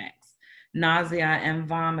about that next. Nausea and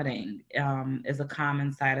vomiting is a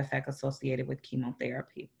common side effect associated with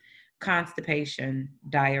chemotherapy. Constipation,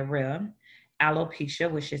 diarrhea, alopecia,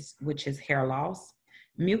 which is hair loss,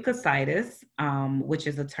 mucositis, which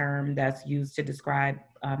is a term that's used to describe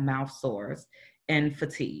mouth sores, and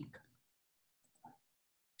fatigue.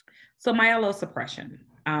 So myelosuppression,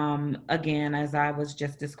 again, as I was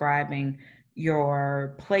just describing,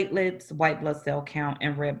 your platelets, white blood cell count,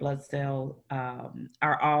 and red blood cell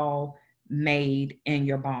are all made in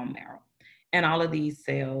your bone marrow. And all of these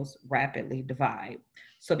cells rapidly divide.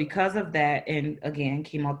 So because of that, and again,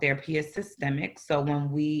 chemotherapy is systemic. So when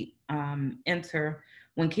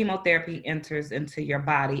chemotherapy enters into your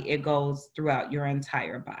body, it goes throughout your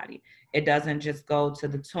entire body. It doesn't just go to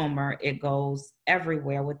the tumor, it goes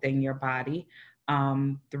everywhere within your body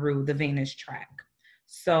through the venous tract.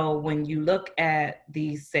 So when you look at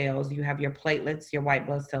these cells, you have your platelets, your white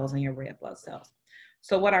blood cells, and your red blood cells.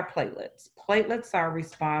 So what are platelets? Platelets are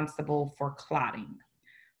responsible for clotting.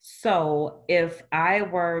 So if I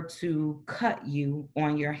were to cut you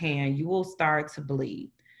on your hand, you will start to bleed.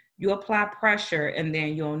 You apply pressure, and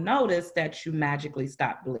then you'll notice that you magically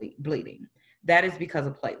stop bleeding. That is because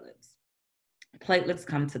of platelets. Platelets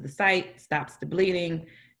come to the site, stops the bleeding,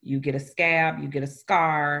 you get a scab, you get a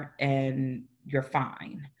scar, and you're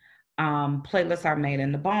fine. Platelets are made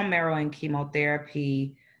in the bone marrow, and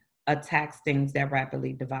chemotherapy attacks things that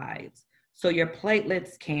rapidly divides. So your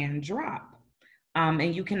platelets can drop.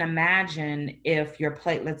 And you can imagine if your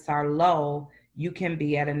platelets are low, you can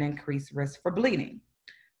be at an increased risk for bleeding.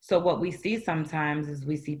 So what we see sometimes is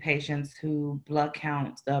we see patients who blood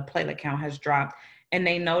count, the platelet count has dropped, and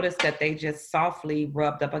they notice that they just softly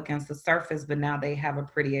rubbed up against the surface, but now they have a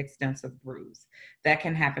pretty extensive bruise. That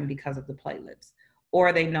can happen because of the platelets.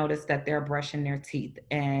 Or they notice that they're brushing their teeth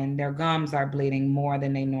and their gums are bleeding more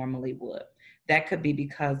than they normally would. That could be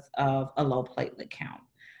because of a low platelet count.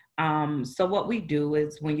 So what we do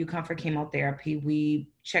is when you come for chemotherapy, we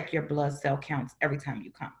check your blood cell counts every time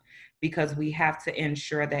you come, because we have to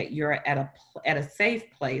ensure that you're at a safe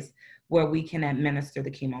place where we can administer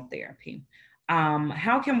the chemotherapy.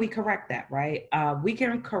 How can we correct that, right? We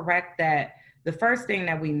can correct that the first thing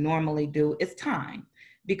that we normally do is time,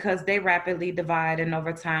 because they rapidly divide, and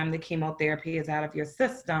over time the chemotherapy is out of your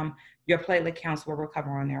system, your platelet counts will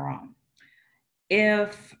recover on their own.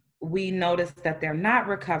 If we notice that they're not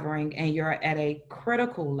recovering and you're at a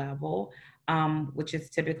critical level, which is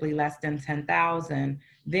typically less than 10,000,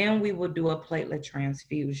 then we will do a platelet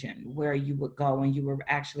transfusion where you would go and you will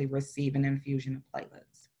actually receive an infusion of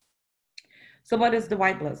platelets. So what is the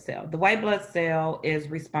white blood cell? The white blood cell is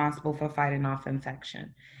responsible for fighting off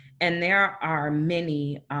infection. And there are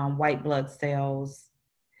many white blood cells.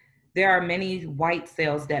 There are many white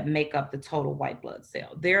cells that make up the total white blood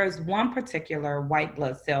cell. There is one particular white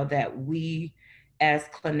blood cell that we as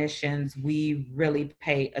clinicians, we really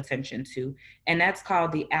pay attention to, and that's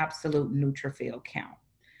called the absolute neutrophil count.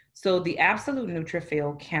 So the absolute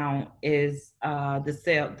neutrophil count is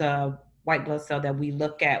the white blood cell that we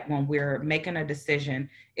look at when we're making a decision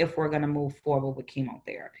if we're going to move forward with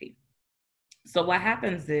chemotherapy. So what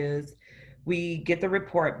happens is we get the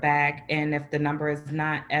report back, and if the number is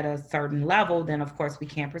not at a certain level, then of course we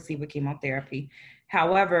can't proceed with chemotherapy.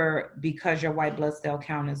 However, because your white blood cell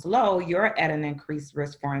count is low, you're at an increased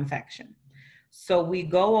risk for infection. So we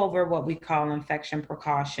go over what we call infection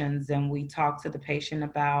precautions, and we talk to the patient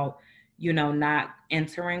about, not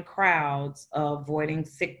entering crowds, avoiding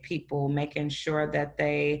sick people, making sure that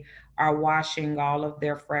they are washing all of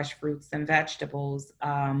their fresh fruits and vegetables,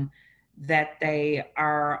 that they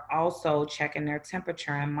are also checking their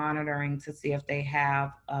temperature and monitoring to see if they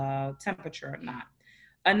have a temperature or not.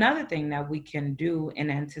 Another thing that we can do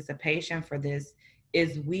in anticipation for this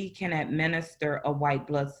is we can administer a white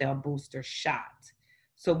blood cell booster shot.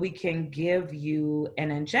 So we can give you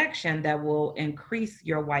an injection that will increase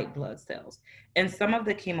your white blood cells. And some of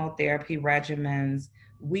the chemotherapy regimens,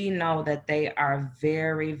 we know that they are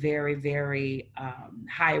very, very, very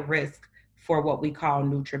high risk for what we call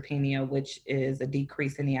neutropenia, which is a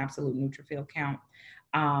decrease in the absolute neutrophil count.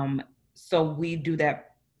 So we do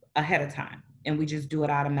that ahead of time, and we just do it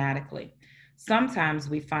automatically. Sometimes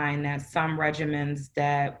we find that some regimens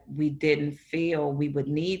that we didn't feel we would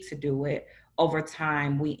need to do it, over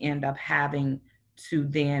time we end up having to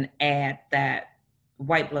then add that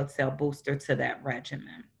white blood cell booster to that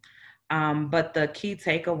regimen. But the key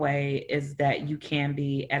takeaway is that you can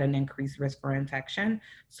be at an increased risk for infection.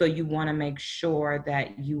 So you want to make sure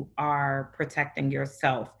that you are protecting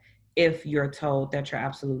yourself if you're told that your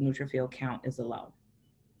absolute neutrophil count is low.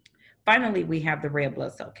 Finally, we have the red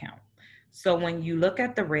blood cell count. So when you look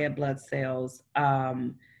at the red blood cells,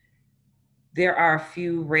 there are a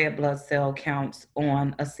few red blood cell counts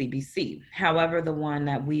on a CBC. However, the one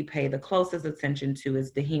that we pay the closest attention to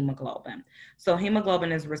is the hemoglobin. So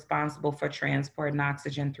hemoglobin is responsible for transporting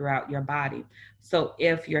oxygen throughout your body. So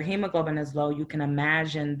if your hemoglobin is low, you can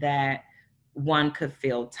imagine that one could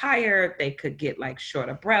feel tired, they could get short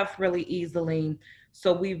of breath really easily.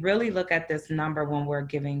 So we really look at this number when we're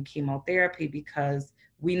giving chemotherapy, because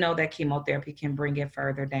we know that chemotherapy can bring it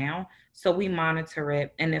further down. So we monitor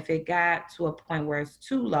it. And if it got to a point where it's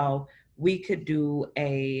too low, we could do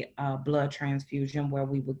a blood transfusion where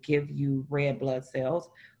we would give you red blood cells,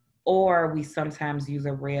 or we sometimes use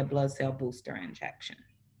a red blood cell booster injection.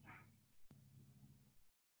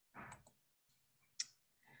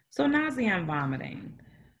 So nausea and vomiting.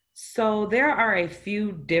 So there are a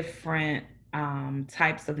few different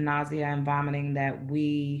types of nausea and vomiting that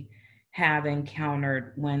we have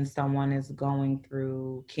encountered when someone is going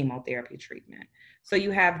through chemotherapy treatment. So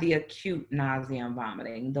you have the acute nausea and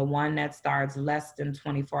vomiting, the one that starts less than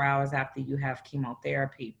 24 hours after you have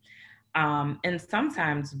chemotherapy. And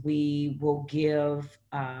sometimes we will give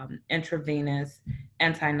intravenous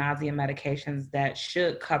anti-nausea medications that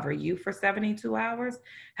should cover you for 72 hours.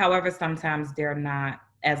 However, sometimes they're not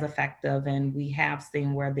as effective, and we have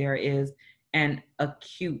seen where there is an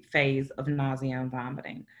acute phase of nausea and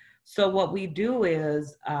vomiting. So what we do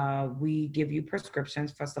is we give you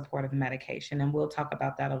prescriptions for supportive medication, and we'll talk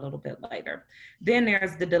about that a little bit later. Then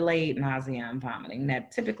there's the delayed nausea and vomiting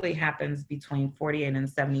that typically happens between 48 and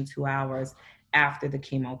 72 hours after the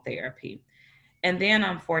chemotherapy. And then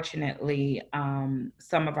unfortunately,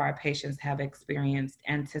 some of our patients have experienced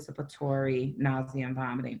anticipatory nausea and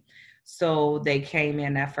vomiting. So they came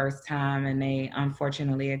in that first time and they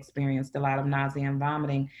unfortunately experienced a lot of nausea and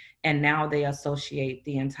vomiting, and now they associate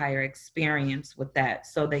the entire experience with that.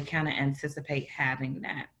 So they kind of anticipate having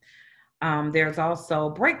that. There's also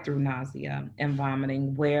breakthrough nausea and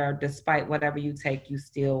vomiting, where despite whatever you take, you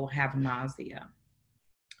still have nausea.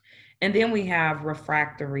 And then we have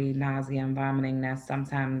refractory nausea and vomiting that's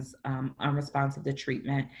sometimes unresponsive to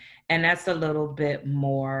treatment. And that's a little bit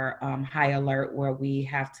more high alert, where we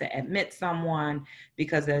have to admit someone,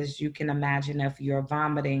 because as you can imagine, if you're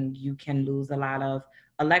vomiting, you can lose a lot of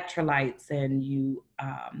electrolytes, and you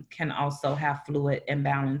can also have fluid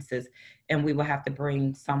imbalances. And we will have to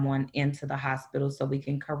bring someone into the hospital so we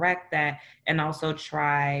can correct that, and also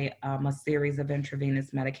try a series of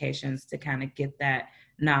intravenous medications to kind of get that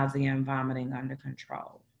nausea and vomiting under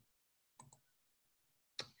control.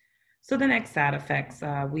 So the next side effects,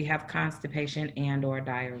 we have constipation and or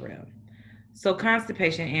diarrhea. So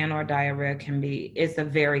constipation and or diarrhea it's a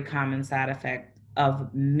very common side effect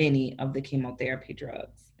of many of the chemotherapy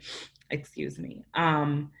drugs. Excuse me.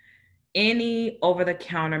 Any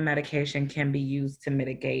over-the-counter medication can be used to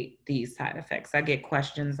mitigate these side effects. I get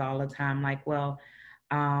questions all the time like, well,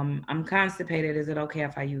 I'm constipated. Is it okay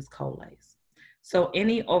if I use Colace? So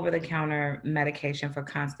any over-the-counter medication for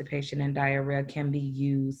constipation and diarrhea can be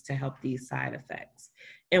used to help these side effects.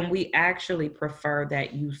 And we actually prefer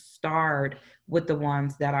that you start with the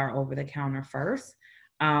ones that are over-the-counter first,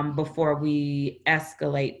 before we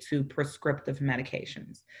escalate to prescriptive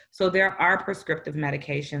medications. So there are prescriptive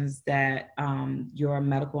medications that your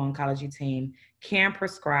medical oncology team can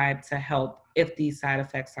prescribe to help if these side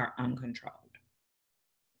effects are uncontrolled.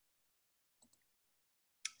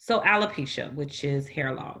 So alopecia, which is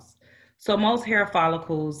hair loss. So most hair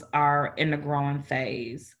follicles are in the growing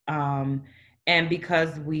phase. And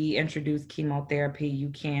because we introduce chemotherapy, you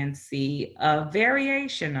can see a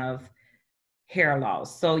variation of hair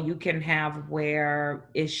loss. So you can have where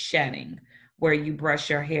it's shedding, where you brush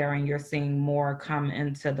your hair and you're seeing more come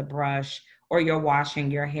into the brush, or you're washing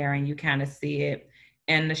your hair and you kind of see it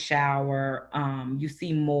in the shower. You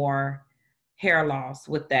see more hair loss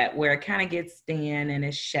with that, where it kind of gets thin and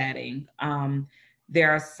is shedding.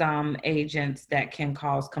 There are some agents that can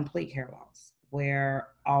cause complete hair loss, where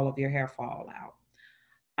all of your hair fall out.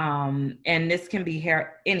 And this can be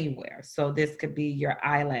hair anywhere. So this could be your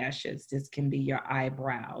eyelashes, this can be your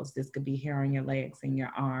eyebrows, this could be hair on your legs and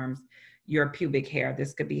your arms, your pubic hair,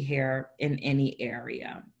 this could be hair in any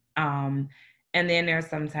area. And then there's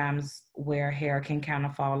sometimes where hair can kind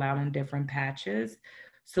of fall out in different patches.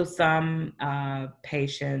 So some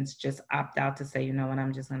patients just opt out to say, you know what,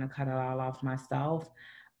 I'm just gonna cut it all off myself.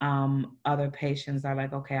 Other patients are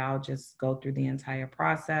like, okay, I'll just go through the entire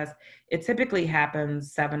process. It typically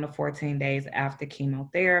happens 7 to 14 days after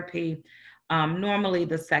chemotherapy. Normally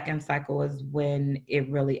the second cycle is when it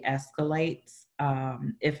really escalates,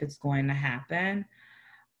 if it's going to happen.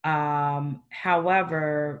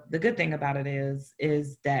 However, the good thing about it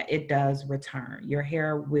is that it does return. Your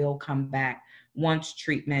hair will come back once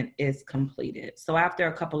treatment is completed. So after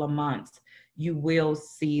a couple of months, you will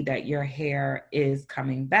see that your hair is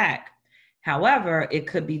coming back. However, it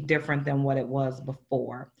could be different than what it was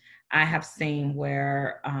before. I have seen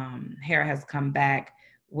where hair has come back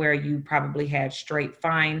where you probably had straight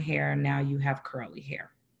fine hair, now you have curly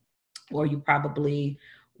hair. Or you probably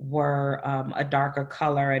were a darker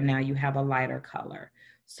color and now you have a lighter color.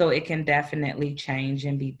 So it can definitely change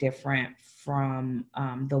and be different from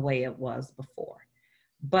the way it was before.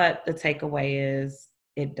 But the takeaway is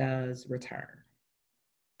it does return.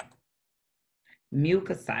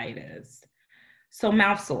 Mucositis. So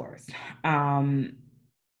mouth sores.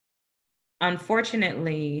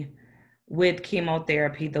 Unfortunately, with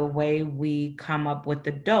chemotherapy, the way we come up with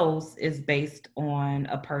the dose is based on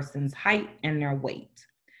a person's height and their weight.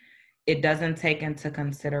 It doesn't take into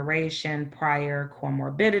consideration prior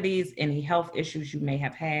comorbidities, any health issues you may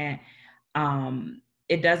have had.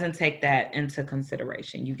 It doesn't take that into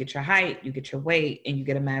consideration. You get your height, you get your weight, and you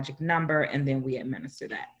get a magic number, and then we administer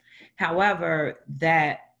that. However,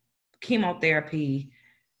 that chemotherapy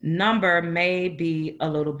number may be a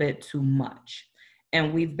little bit too much.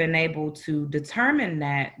 And we've been able to determine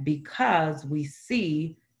that because we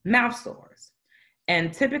see mouth sores.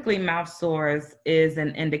 And typically mouth sores is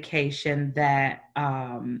an indication that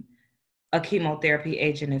a chemotherapy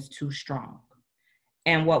agent is too strong.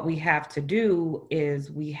 And what we have to do is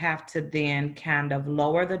we have to then kind of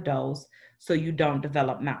lower the dose so you don't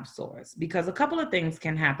develop mouth sores. Because a couple of things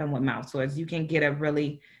can happen with mouth sores. You can get a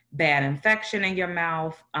really bad infection in your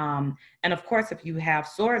mouth. And of course, if you have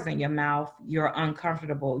sores in your mouth, you're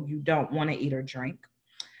uncomfortable. You don't want to eat or drink.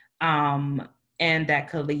 And that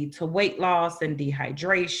could lead to weight loss and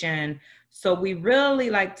dehydration. So we really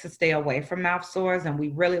like to stay away from mouth sores, and we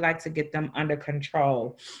really like to get them under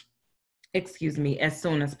control, as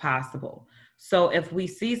soon as possible. So if we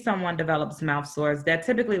see someone develops mouth sores, that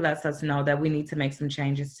typically lets us know that we need to make some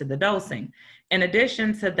changes to the dosing. In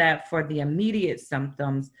addition to that, for the immediate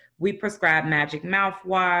symptoms, we prescribe magic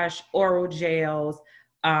mouthwash, oral gels.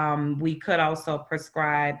 We could also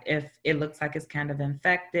prescribe, if it looks like it's kind of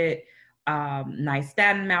infected,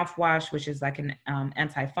 nystatin mouthwash, which is like an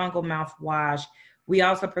antifungal mouthwash. We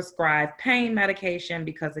also prescribe pain medication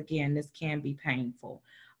because, again, this can be painful.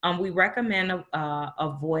 We recommend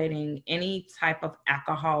avoiding any type of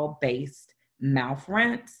alcohol-based mouth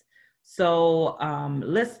rinse. So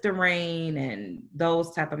Listerine and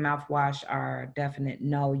those type of mouthwash are definite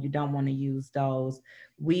no. You don't want to use those.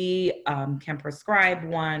 We can prescribe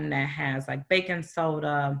one that has like baking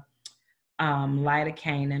soda,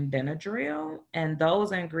 lidocaine, and Benadryl. And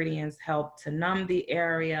those ingredients help to numb the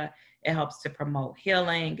area. It helps to promote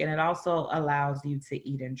healing, and it also allows you to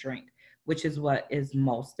eat and drink, which is what is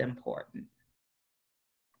most important.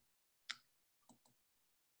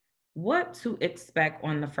 What to expect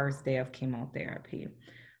on the first day of chemotherapy.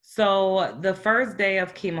 So the first day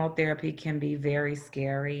of chemotherapy can be very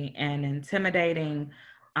scary and intimidating.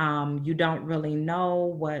 You don't really know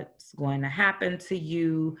what's going to happen to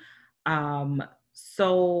you.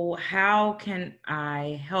 So how can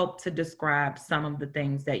I help to describe some of the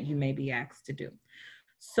things that you may be asked to do?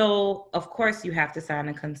 So, of course, you have to sign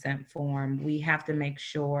a consent form. We have to make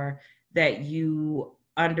sure that you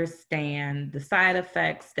understand the side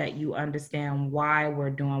effects, that you understand why we're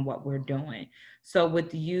doing what we're doing. So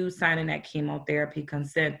with you signing that chemotherapy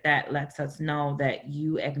consent, that lets us know that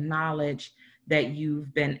you acknowledge that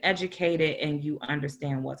you've been educated and you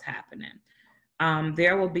understand what's happening.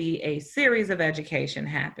 There will be a series of education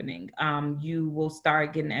happening. You will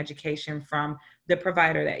start getting education from the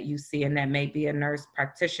provider that you see, and that may be a nurse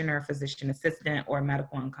practitioner, physician assistant, or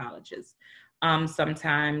medical oncologist.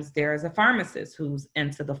 Sometimes there's a pharmacist who's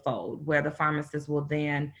into the fold, where the pharmacist will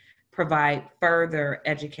then provide further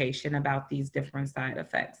education about these different side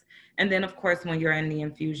effects. And then, of course, when you're in the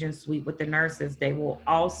infusion suite with the nurses, they will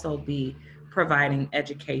also be providing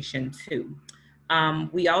education too.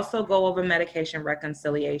 We also go over medication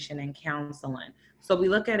reconciliation and counseling. So we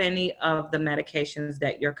look at any of the medications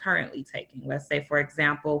that you're currently taking. Let's say, for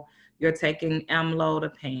example, you're taking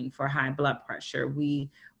amlodipine for high blood pressure,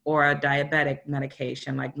 or a diabetic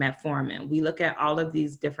medication like metformin. We look at all of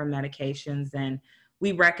these different medications and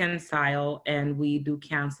we reconcile and we do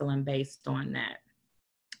counseling based on that.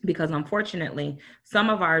 Because unfortunately, some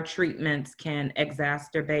of our treatments can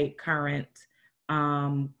exacerbate current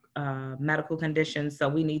medical conditions. So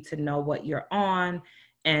we need to know what you're on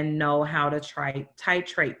and know how to try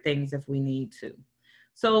titrate things if we need to.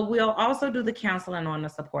 So we'll also do the counseling on the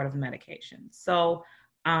supportive medication. So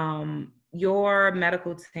your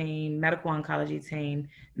medical team, medical oncology team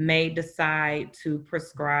may decide to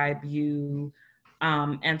prescribe you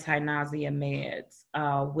anti-nausea meds,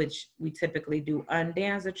 which we typically do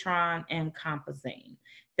ondansetron and compazine.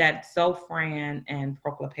 That's Zofran and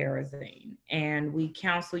prochlorperazine. And we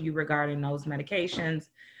counsel you regarding those medications.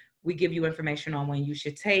 We give you information on when you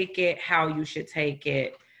should take it, how you should take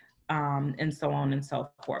it, and so on and so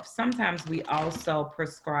forth. Sometimes we also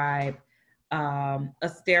prescribe a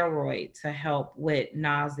steroid to help with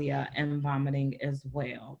nausea and vomiting as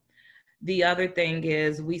well. The other thing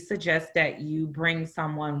is we suggest that you bring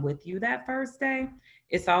someone with you that first day.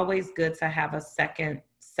 It's always good to have a second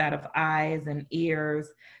set of eyes and ears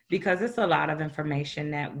because it's a lot of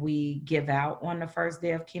information that we give out on the first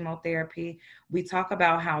day of chemotherapy. We talk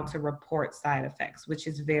about how to report side effects, which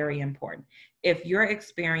is very important. If you're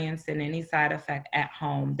experiencing any side effect at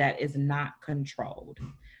home that is not controlled,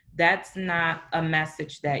 that's not a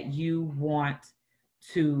message that you want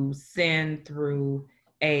to send through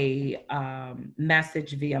a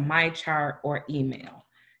message via MyChart or email.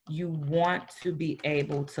 You want to be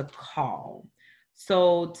able to call.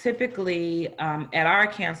 So typically at our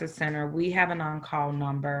cancer center, we have an on-call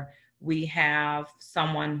number. We have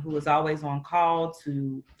someone who is always on call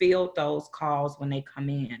to field those calls when they come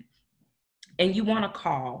in. And you want to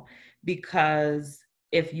call because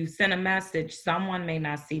if you send a message, someone may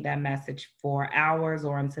not see that message for hours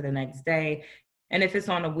or into the next day. And if it's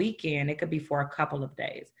on a weekend, it could be for a couple of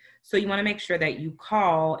days. So you want to make sure that you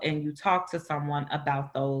call and you talk to someone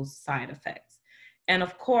about those side effects. And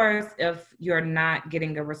of course, if you're not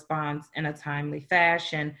getting a response in a timely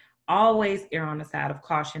fashion, always err on the side of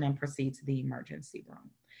caution and proceed to the emergency room.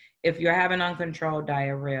 If you're having uncontrolled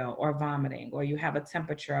diarrhea or vomiting, or you have a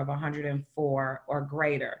temperature of 104 or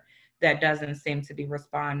greater that doesn't seem to be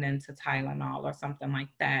responding to Tylenol or something like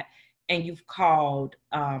that, and you've called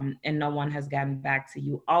and no one has gotten back to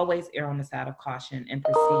you, always err on the side of caution and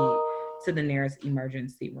proceed to the nearest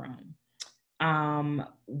emergency room.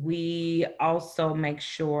 We also make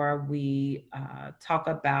sure we talk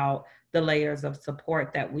about the layers of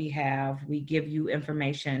support that we have. We give you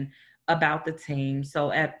information about the team.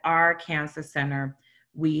 So at our cancer center,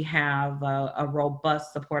 we have a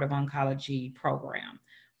robust supportive oncology program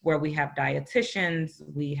where we have dietitians,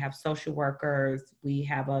 we have social workers, we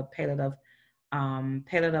have a palliative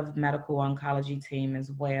medical oncology team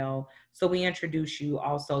as well. So we introduce you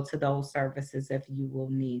also to those services if you will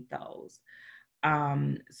need those.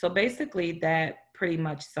 So basically that pretty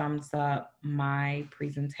much sums up my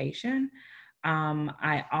presentation.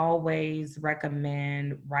 I always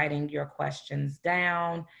recommend writing your questions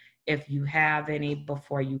down if you have any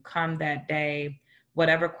before you come that day.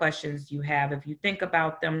 Whatever questions you have, if you think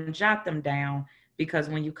about them, jot them down, because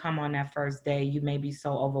when you come on that first day, you may be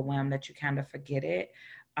so overwhelmed that you kind of forget it.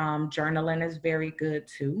 Journaling is very good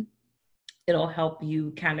too. It'll help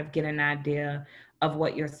you kind of get an idea of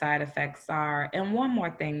what your side effects are. And one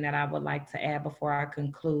more thing that I would like to add before I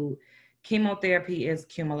conclude, chemotherapy is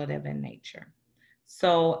cumulative in nature.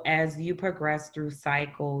 So as you progress through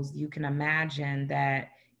cycles, you can imagine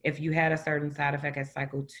that if you had a certain side effect at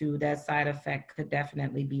cycle 2, that side effect could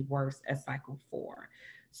definitely be worse at cycle 4.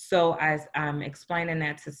 So as I'm explaining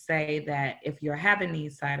that to say that if you're having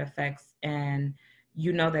these side effects and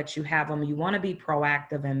you know that you have them, you want to be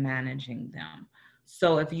proactive in managing them.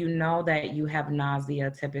 So if you know that you have nausea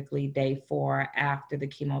typically day 4 after the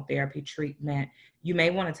chemotherapy treatment, you may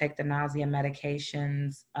want to take the nausea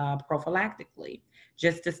medications prophylactically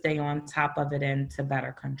just to stay on top of it and to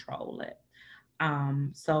better control it.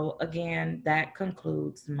 So again, that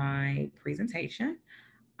concludes my presentation.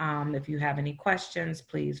 If you have any questions,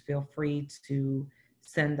 please feel free to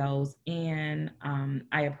send those in.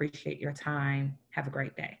 I appreciate your time. Have a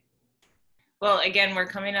great day. Well, again, we're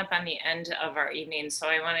coming up on the end of our evening, so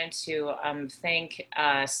I wanted to thank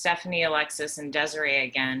Stephanie, Alexis, and Desiree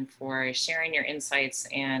again for sharing your insights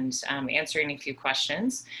and answering a few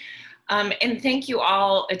questions. And thank you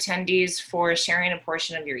all attendees for sharing a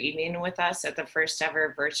portion of your evening with us at the first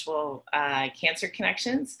ever virtual Cancer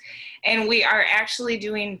Connections. And we are actually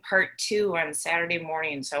doing part 2 on Saturday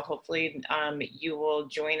morning. So hopefully you will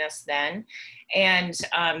join us then. And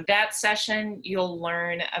that session, you'll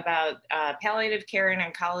learn about palliative care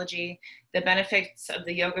and oncology, the benefits of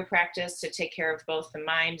the yoga practice to take care of both the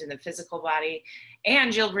mind and the physical body.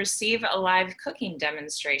 And you'll receive a live cooking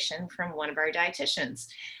demonstration from one of our dietitians.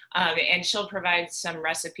 And she'll provide some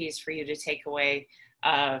recipes for you to take away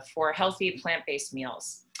for healthy plant-based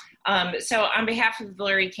meals. So on behalf of the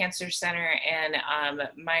Lurie Cancer Center and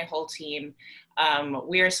my whole team,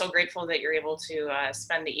 we are so grateful that you're able to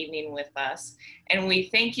spend the evening with us. And we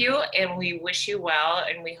thank you and we wish you well,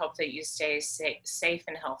 and we hope that you stay safe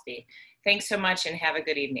and healthy. Thanks so much and have a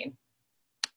good evening.